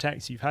 but it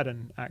detects you've had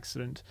an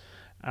accident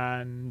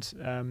and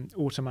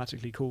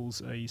automatically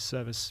calls a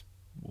service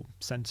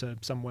centre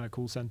somewhere,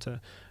 call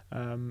centre,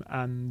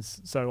 and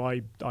so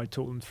I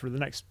talked them through the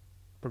next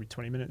probably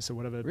 20 minutes or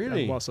whatever,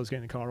 whilst I was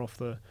getting the car off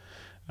the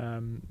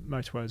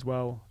motorway as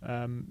well,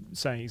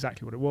 saying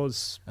exactly what it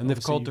was. And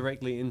they've called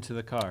directly into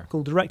the car.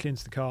 Called directly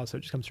into the car, so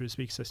it just comes through the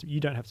speaker system.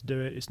 You don't have to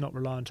do it. It's not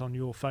reliant on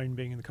your phone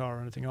being in the car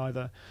or anything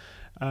either.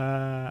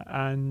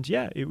 And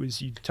yeah, it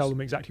was, you tell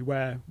them exactly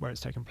where it's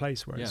taken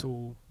place, where it's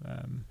all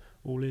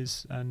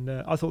is, and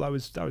I thought that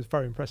was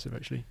very impressive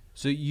actually.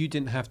 So you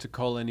didn't have to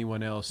call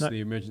anyone else, the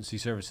emergency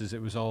services.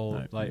 It was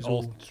all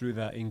all through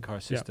that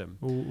in-car system.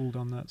 Yeah, all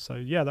done that. So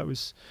yeah, that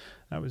was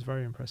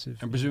very impressive.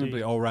 And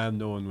presumably all round,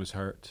 no one was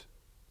hurt.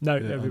 No,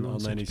 everyone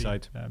on any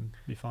side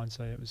be fine.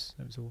 So it was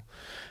all,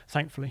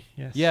 thankfully,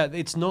 yes. Yeah,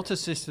 it's not a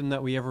system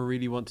that we ever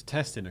really want to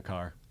test in a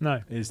car.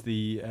 No, is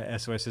the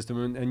SOS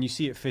system, and you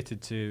see it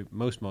fitted to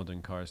most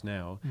modern cars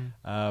now.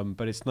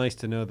 But it's nice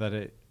to know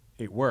that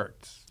it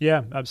worked.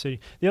 Yeah,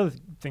 absolutely. The other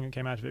thing that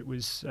came out of it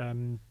was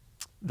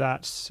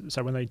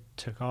so when they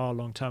took our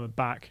long termer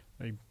back,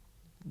 they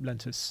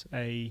lent us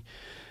the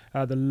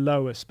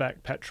lower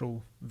spec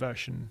petrol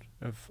version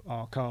of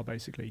our car,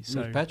 basically.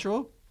 So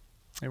petrol?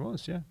 It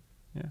was, yeah.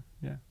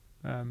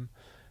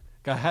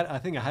 I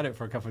think I had it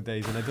for a couple of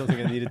days, and I don't think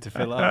I needed to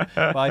fill up.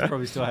 But I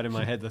probably still had in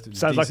my head that it was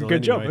sounds like a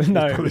good anyway. job.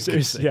 No, it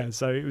was yeah.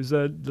 So it was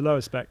the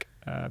lower spec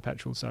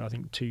petrol. So I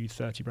think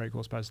 230 brake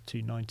horsepower,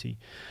 290,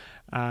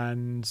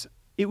 and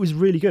it was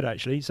really good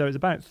actually. So it was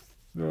about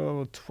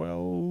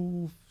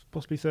 12,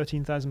 possibly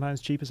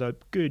 £13,000 cheaper. So a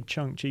good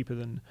chunk cheaper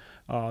than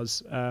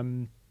ours.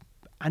 And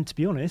to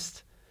be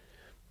honest,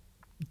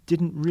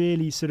 didn't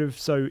really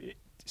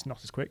it's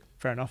not as quick,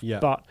 fair enough. Yeah.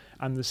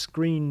 And the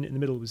screen in the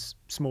middle was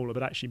smaller,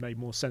 but actually made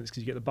more sense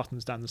because you get the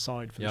buttons down the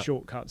side for the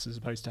shortcuts as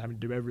opposed to having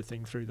to do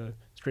everything through the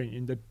screen.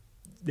 In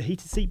the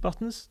heated seat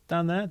buttons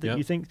down there that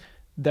you think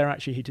they're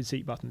actually heated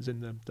seat buttons in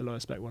the lower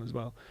spec one as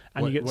well.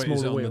 And you get smaller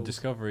is it wheels. On the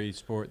Discovery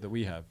Sport that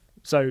we have?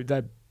 So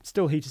they're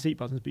still heated seat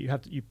buttons,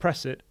 but you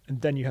press it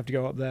and then you have to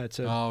go up there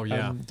to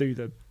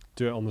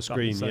do it on the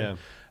screen. So,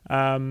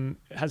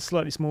 it has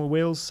slightly smaller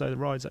wheels, so the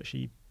rides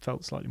actually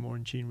felt slightly more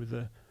in tune with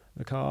the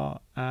car.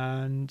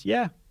 And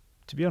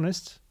to be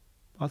honest,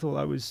 I thought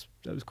that was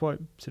quite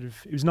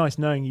it was nice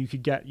knowing you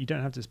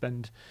don't have to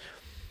spend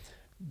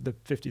the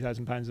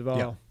 £50,000 of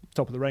our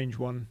top of the range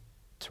one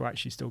to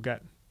actually still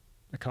get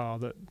a car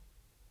that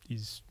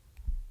is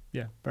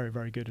very,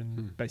 very good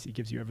and basically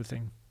gives you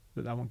everything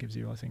that one gives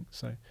you, I think.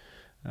 So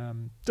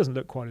doesn't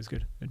look quite as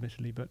good,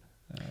 admittedly, but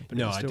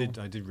no, I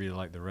did really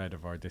like the red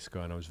of our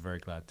Disco, and I was very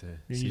glad to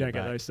see you don't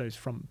get those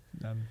front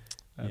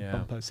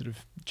bumper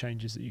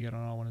changes that you get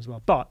on our one as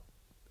well. But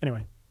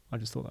anyway, I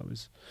just thought that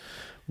was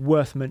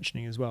worth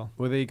mentioning as well.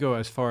 Well, there you go.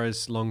 As far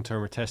as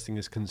long-term testing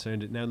is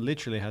concerned, it now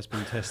literally has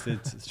been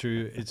tested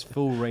through its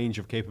full range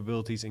of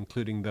capabilities,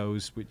 including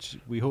those which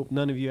we hope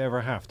none of you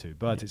ever have to.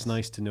 But it's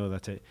nice to know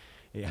that it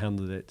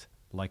handled it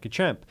like a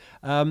champ.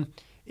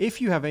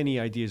 If you have any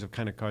ideas of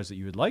kind of cars that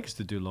you would like us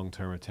to do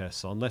long-term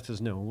tests on, let us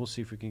know, and we'll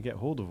see if we can get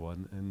hold of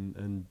one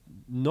and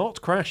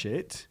not crash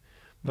it.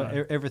 But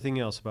everything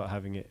else about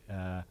having it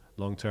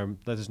long-term,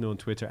 let us know on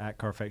Twitter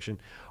 @Carfection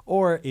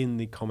or in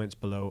the comments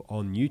below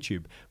on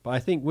YouTube. But I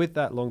think with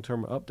that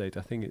long-term update,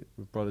 I think it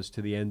brought us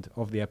to the end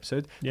of the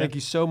episode. Yeah. Thank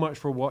you so much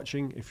for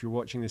watching. If you're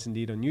watching this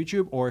indeed on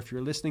YouTube, or if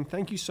you're listening,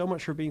 thank you so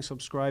much for being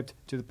subscribed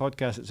to the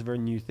podcast. It's a very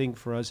new thing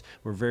for us.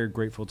 We're very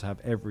grateful to have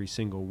every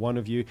single one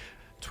of you.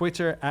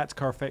 Twitter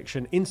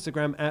 @Carfection,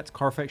 Instagram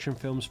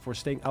 @CarfectionFilms for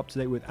staying up to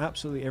date with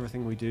absolutely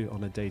everything we do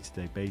on a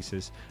day-to-day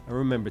basis. And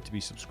remember to be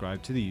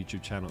subscribed to the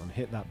YouTube channel and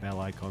hit that bell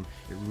icon.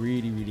 It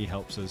really, really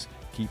helps us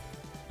keep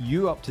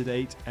you up to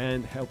date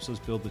and helps us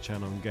build the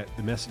channel and get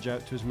the message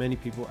out to as many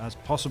people as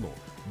possible.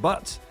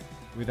 But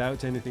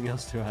without anything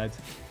else to add,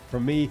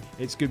 from me,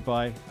 it's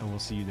goodbye, and we'll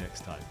see you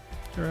next time.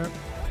 Sure.